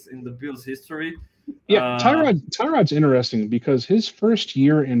place in the Bills' history. Yeah, Tyrod's interesting because his first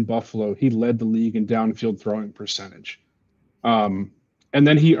year in Buffalo, he led the league in downfield throwing percentage. And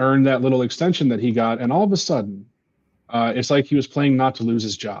then he earned that little extension that he got, and all of a sudden, it's like he was playing not to lose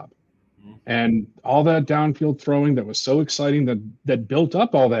his job. And all that downfield throwing that was so exciting that built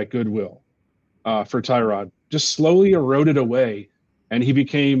up all that goodwill for Tyrod just slowly eroded away, and he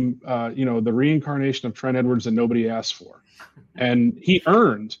became the reincarnation of Trent Edwards that nobody asked for. And he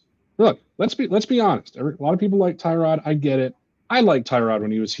earned. Look, let's be honest. A lot of people like Tyrod. I get it. I liked Tyrod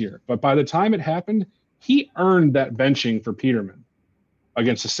when he was here, but by the time it happened, he earned that benching for Peterman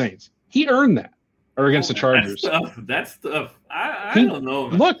against the Saints. He earned that. Or against the Chargers. That's tough. I don't know.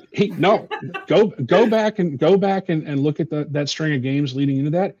 Man. Look, go back and look at that string of games leading into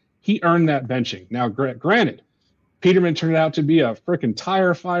that. He earned that benching. Now, granted, Peterman turned out to be a freaking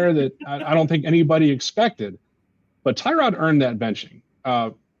tire fire that I don't think anybody expected, but Tyrod earned that benching.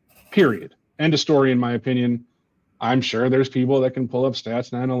 Period. End of story, in my opinion. I'm sure there's people that can pull up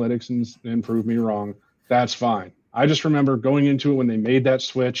stats and analytics and prove me wrong. That's fine. I just remember going into it when they made that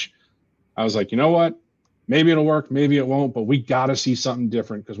switch. I was like, you know what? Maybe it'll work, maybe it won't, but we got to see something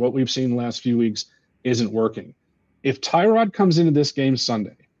different, because what we've seen the last few weeks isn't working. If Tyrod comes into this game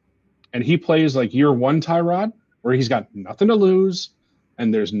Sunday and he plays like year one Tyrod, where he's got nothing to lose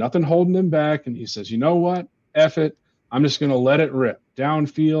and there's nothing holding him back, and he says, you know what? F it. I'm just going to let it rip.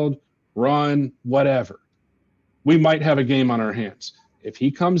 Downfield, run, whatever. We might have a game on our hands. If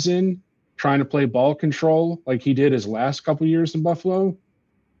he comes in trying to play ball control like he did his last couple years in Buffalo,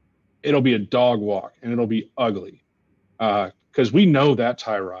 it'll be a dog walk, and it'll be ugly, because we know that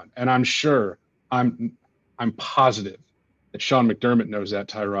Tyrod, and I'm positive that Sean McDermott knows that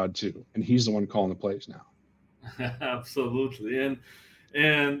Tyrod too, and he's the one calling the plays now. Absolutely,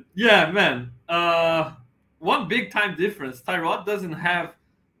 and yeah, man. One big time difference: Tyrod doesn't have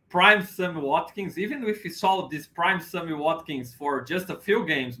prime Sammy Watkins, even if he saw this prime Sammy Watkins for just a few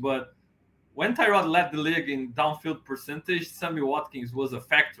games, but when Tyrod led the league in downfield percentage, Sammy Watkins was a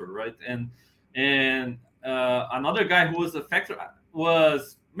factor, right? And another guy who was a factor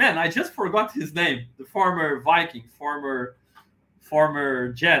was, man, I just forgot his name. The former Viking, former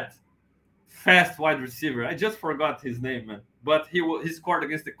Jet, fast wide receiver. I just forgot his name, man. But he scored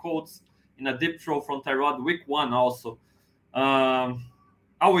against the Colts in a deep throw from Tyrod week 1 also. Was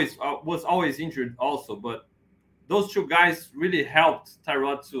always injured also, but those two guys really helped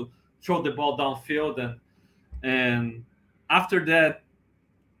Tyrod to throw the ball downfield, and after that,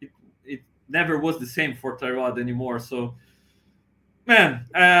 it never was the same for Tyrod anymore. So, man,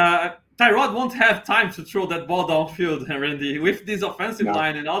 Tyrod won't have time to throw that ball downfield, Randy. With this offensive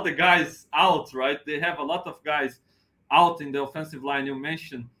line and all the guys out, right? They have a lot of guys out in the offensive line. You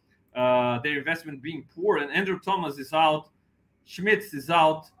mentioned their investment being poor, and Andrew Thomas is out. Schmitz is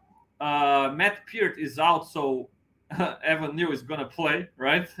out. Matt Peart is out, so Evan Neal is going to play,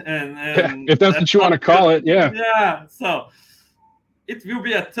 right? And if that's what you want to call it, yeah. Yeah, so it will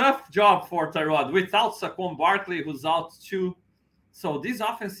be a tough job for Tyrod without Saquon Barkley, who's out too. So this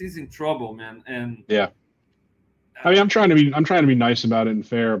offense is in trouble, man. And yeah, I mean, I'm trying to be nice about it and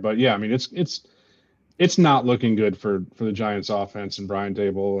fair, but yeah, I mean, it's not looking good for the Giants offense and Brian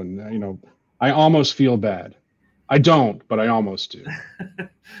Dable, and I almost feel bad. I don't, but I almost do.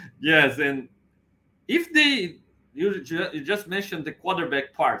 Yes, and if you just mentioned the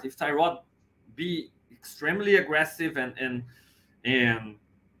quarterback part, if Tyrod be extremely aggressive and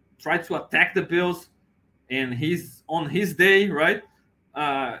try to attack the Bills, and he's on his day, right?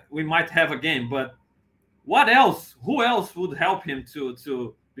 We might have a game, but what else? Who else would help him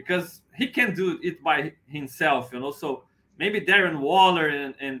to because he can do it by himself, So maybe Darren Waller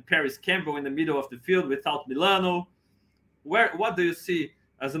and Paris Campbell in the middle of the field without Milano. What do you see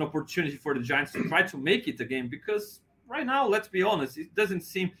as an opportunity for the Giants to try to make it a game? Because right now, let's be honest, it doesn't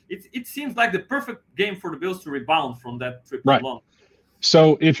seem it seems like the perfect game for the Bills to rebound from that trip right. long.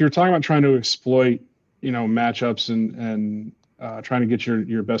 So if you're talking about trying to exploit, matchups and trying to get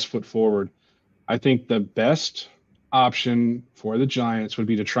your best foot forward, I think the best option for the Giants would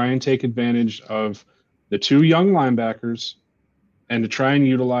be to try and take advantage of the two young linebackers and to try and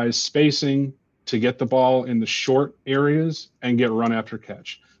utilize spacing to get the ball in the short areas and get run after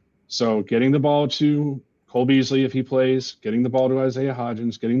catch. So getting the ball to Cole Beasley if he plays, getting the ball to Isaiah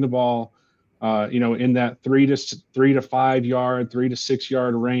Hodgins, getting the ball in that 3 to 5 yard, 3 to 6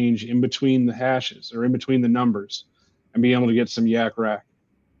 yard range in between the hashes or in between the numbers, and being able to get some yak rack.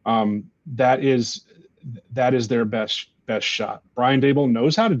 That is their best shot. Brian Dable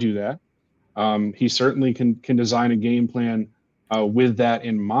knows how to do that. He certainly can design a game plan with that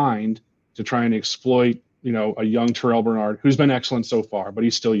in mind to try and exploit, a young Terrell Bernard who's been excellent so far, but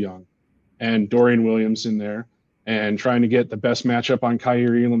he's still young, and Dorian Williams in there, and trying to get the best matchup on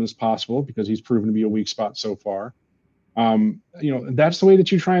Kyrie Elam as possible because he's proven to be a weak spot so far. That's the way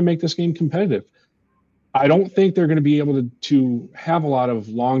that you try and make this game competitive. I don't think they're going to be able to have a lot of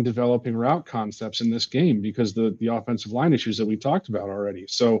long developing route concepts in this game because the offensive line issues that we talked about already.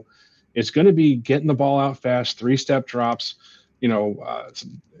 So it's going to be getting the ball out fast, 3-step drops,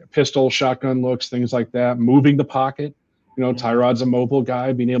 pistol, shotgun looks, things like that, moving the pocket. Tyrod's a mobile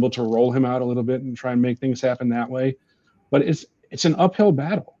guy, being able to roll him out a little bit and try and make things happen that way. But it's an uphill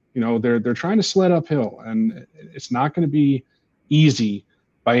battle. They're trying to sled uphill, and it's not going to be easy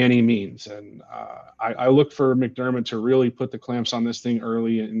by any means. And I look for McDermott to really put the clamps on this thing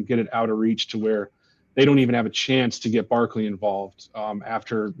early and get it out of reach to where they don't even have a chance to get Barkley involved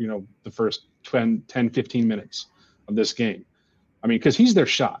after, the first 10, 15 minutes of this game. I mean, because he's their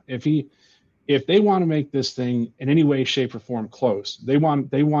shot. If they want to make this thing in any way, shape, or form close, they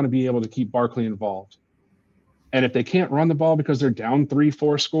want to be able to keep Barkley involved. And if they can't run the ball because they're down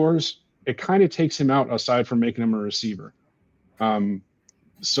 3-4 scores, it kind of takes him out aside from making him a receiver.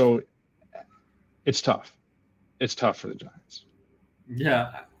 So it's tough. It's tough for the Giants.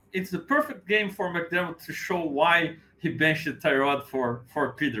 Yeah, it's the perfect game for McDermott to show why he benched Tyrod for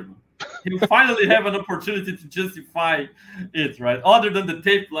Peterman. He'll finally have an opportunity to justify it, right? Other than the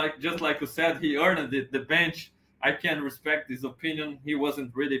tape, just like you said, he earned it, the bench. I can respect his opinion. He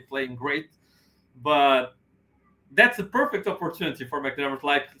wasn't really playing great, but that's a perfect opportunity for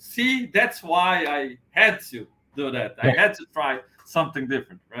McDermott. See, that's why I had to do that. I had to try something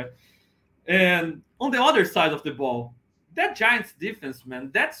different, right? And on the other side of the ball, that Giants defense,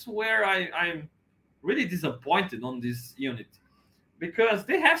 man, that's where I'm really disappointed on this unit. Because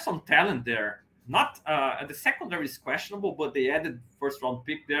they have some talent there. Not the secondary is questionable, but they added first round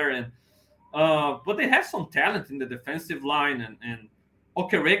pick there, but they have some talent in the defensive line. And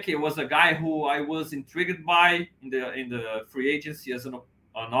Okereke was a guy who I was intrigued by in the free agency as an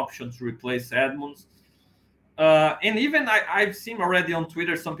option to replace Edmonds. And even I've seen already on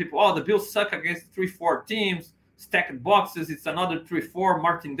Twitter some people, the Bills suck against 3-4 teams, stacked boxes. It's another 3-4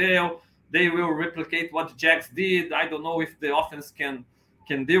 Martindale. They will replicate what the Jags did. I don't know if the offense can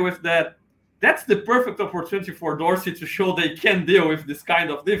deal with that. That's the perfect opportunity for Dorsey to show they can deal with this kind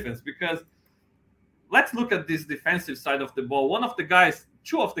of defense, because let's look at this defensive side of the ball.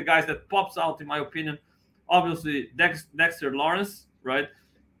 Two of the guys that pops out, in my opinion, obviously Dexter Lawrence, right?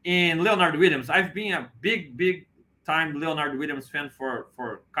 And Leonard Williams. I've been a big time Leonard Williams fan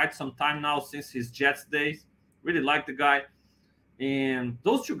for quite some time now, since his Jets days. Really like the guy. And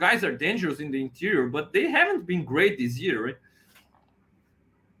those two guys are dangerous in the interior, but they haven't been great this year, right?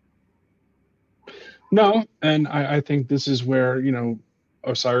 No, and I think this is where,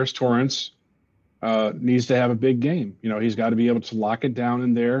 Osiris Torrance needs to have a big game. He's got to be able to lock it down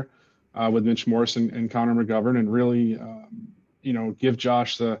in there with Mitch Morse and Connor McGovern, and really, give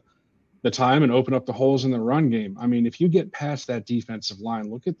Josh the time and open up the holes in the run game. I mean, if you get past that defensive line,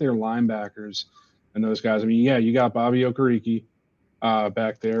 look at their linebackers and those guys. I mean, yeah, you got Bobby Okereke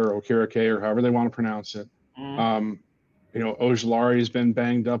back there, or Okereke, or however they want to pronounce it. Ojulari's been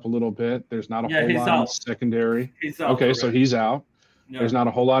banged up a little bit. There's not a whole lot in the secondary. He's out. Okay, so he's out. Yeah. There's not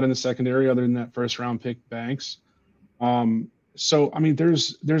a whole lot in the secondary other than that first-round pick Banks. So, I mean,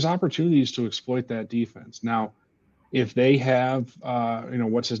 there's opportunities to exploit that defense. Now, if they have,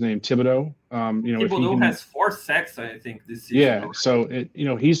 what's his name, Thibodeau. Thibodeau has 4 sacks, I think, this season. Yeah, so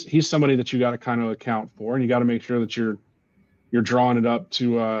he's somebody that you got to kind of account for, and you got to make sure that you're drawing it up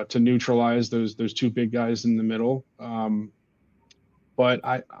to neutralize those two big guys in the middle. But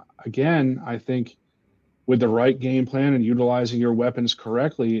I think with the right game plan and utilizing your weapons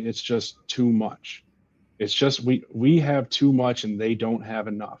correctly, it's just too much. It's just we have too much and they don't have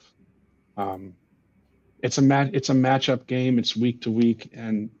enough. It's a matchup game. It's week to week,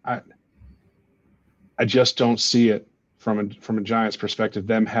 and I just don't see it from a Giants perspective,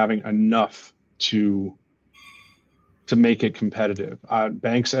 them having enough to make it competitive.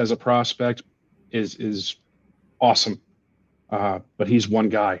 Banks as a prospect is awesome, but he's one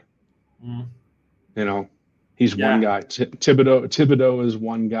guy. He's one guy. Thibodeau is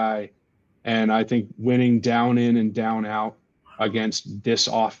one guy, and I think winning down in and down out against this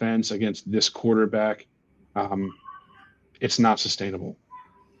offense, against this quarterback, it's not sustainable.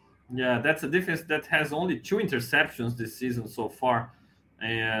 Yeah, that's a defense that has only 2 interceptions this season so far,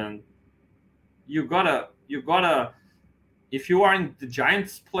 and you gotta. If you are in the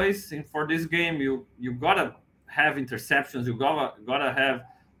Giants' place for this game, you gotta have interceptions. You gotta have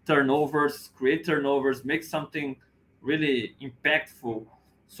turnovers, create turnovers, make something really impactful,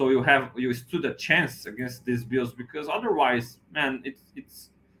 so you stood a chance against these Bills. Because otherwise, man,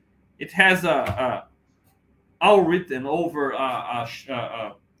 it has a all written over a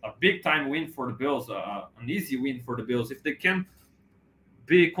big time win for the Bills, an easy win for the Bills if they can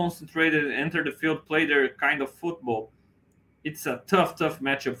be concentrated, enter the field, play their kind of football. It's a tough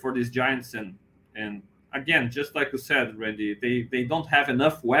matchup for these Giants, and again, just like you said, Randy, they don't have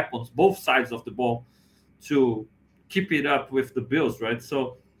enough weapons, both sides of the ball, to keep it up with the Bills, right?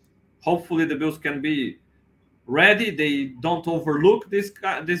 So hopefully the Bills can be ready. They don't overlook these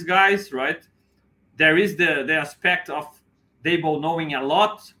guys, right? There is the aspect of Daboll knowing a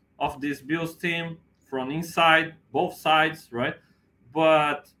lot of this Bills team from inside, both sides, right?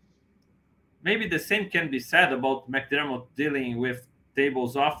 But maybe the same can be said about McDermott dealing with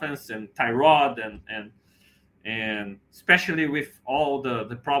Daboll's offense and Tyrod and especially with all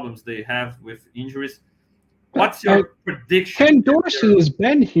the problems they have with injuries. What's your prediction? Ken Dorsey has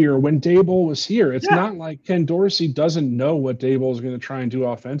been here when Daboll was here. It's not like Ken Dorsey doesn't know what Daboll is going to try and do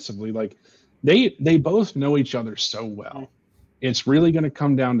offensively. Like they both know each other so well. It's really going to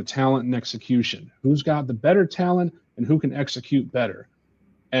come down to talent and execution. Who's got the better talent and who can execute better?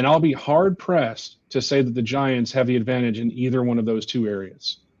 And I'll be hard-pressed to say that the Giants have the advantage in either one of those two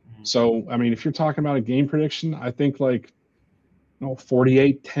areas. Mm-hmm. So, I mean, if you're talking about a game prediction, I think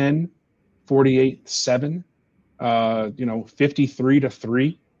 48-10, 48-7,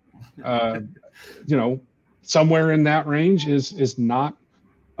 53-3, somewhere in that range is not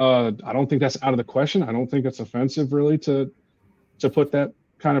I don't think that's out of the question. I don't think it's offensive really to put that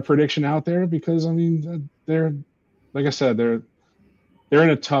kind of prediction out there, because, I mean, they're, like I said, they're in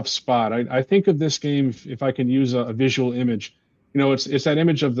a tough spot. I think of this game, if I can use a visual image, it's that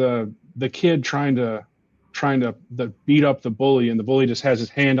image of the kid trying to beat up the bully, and the bully just has his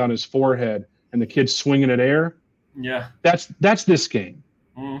hand on his forehead and the kid's swinging at air. Yeah. That's this game.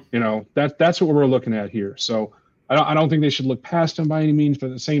 That's what we're looking at here. So I don't think they should look past him by any means, but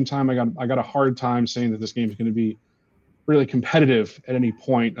at the same time, I got a hard time saying that this game is going to be really competitive at any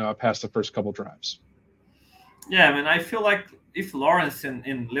point past the first couple drives. Yeah, I mean, I feel like if Lawrence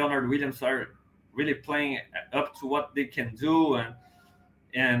and Leonard Williams are really playing up to what they can do,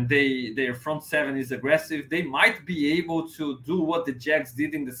 and their front seven is aggressive, they might be able to do what the Jags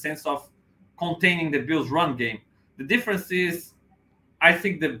did in the sense of containing the Bills' run game. The difference is, I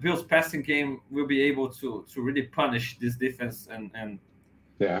think the Bills' passing game will be able to really punish this defense, and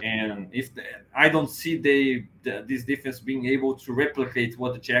I don't see this defense being able to replicate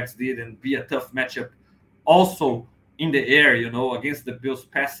what the Jags did and be a tough matchup, also in the air, against the Bills'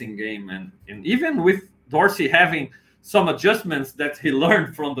 passing game, and even with Dorsey having some adjustments that he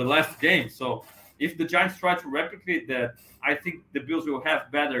learned from the last game. So if the Giants try to replicate that, I think the Bills will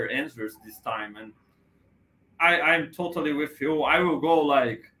have better answers this time. And I'm totally with you. I will go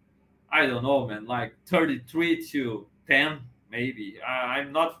I don't know, man, 33-10, maybe.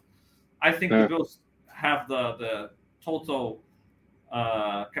 I'm not. I think the Bills have the total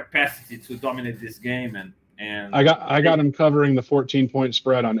capacity to dominate this game, and I got him covering the 14-point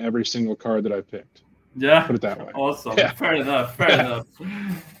spread on every single card that I picked. Yeah, put it that way. Awesome. Yeah. Fair enough.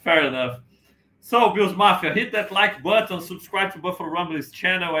 Fair enough. So, Bills Mafia, hit that like button, subscribe to Buffalo Rumblings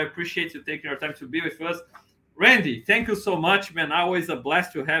channel. I appreciate you taking your time to be with us. Randy, thank you so much, man. Always a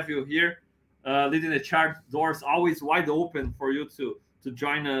blast to have you here, leading the charge. Doors always wide open for you to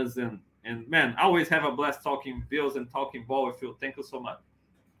join us, and man, always have a blast talking Bills and talking ball with you. Thank you so much.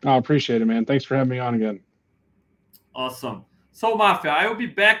 I appreciate it, man. Thanks for having me on again. Awesome. So, Mafia, I will be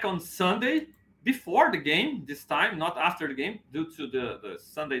back on Sunday before the game this time, not after the game, due to the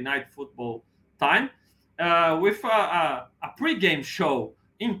Sunday night football time, with a pre-game show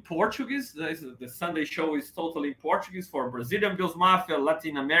in Portuguese. The Sunday show is totally in Portuguese for Brazilian Bills Mafia,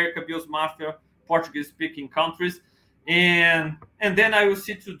 Latin America Bills Mafia, Portuguese-speaking countries. And then I will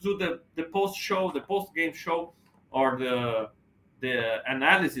see to do the post-game show, or the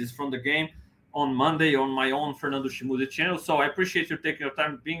analysis from the game on Monday on my own Fernando Shimude channel. So I appreciate you taking your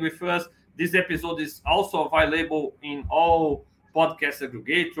time being with us. This episode is also available in all podcast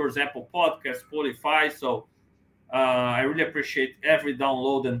aggregators, Apple Podcasts, Spotify. So I really appreciate every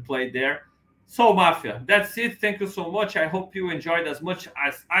download and play there. So, Mafia, that's it. Thank you so much. I hope you enjoyed as much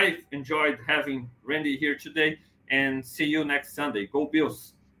as I enjoyed having Randy here today. And see you next Sunday. Go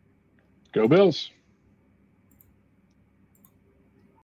Bills. Go Bills.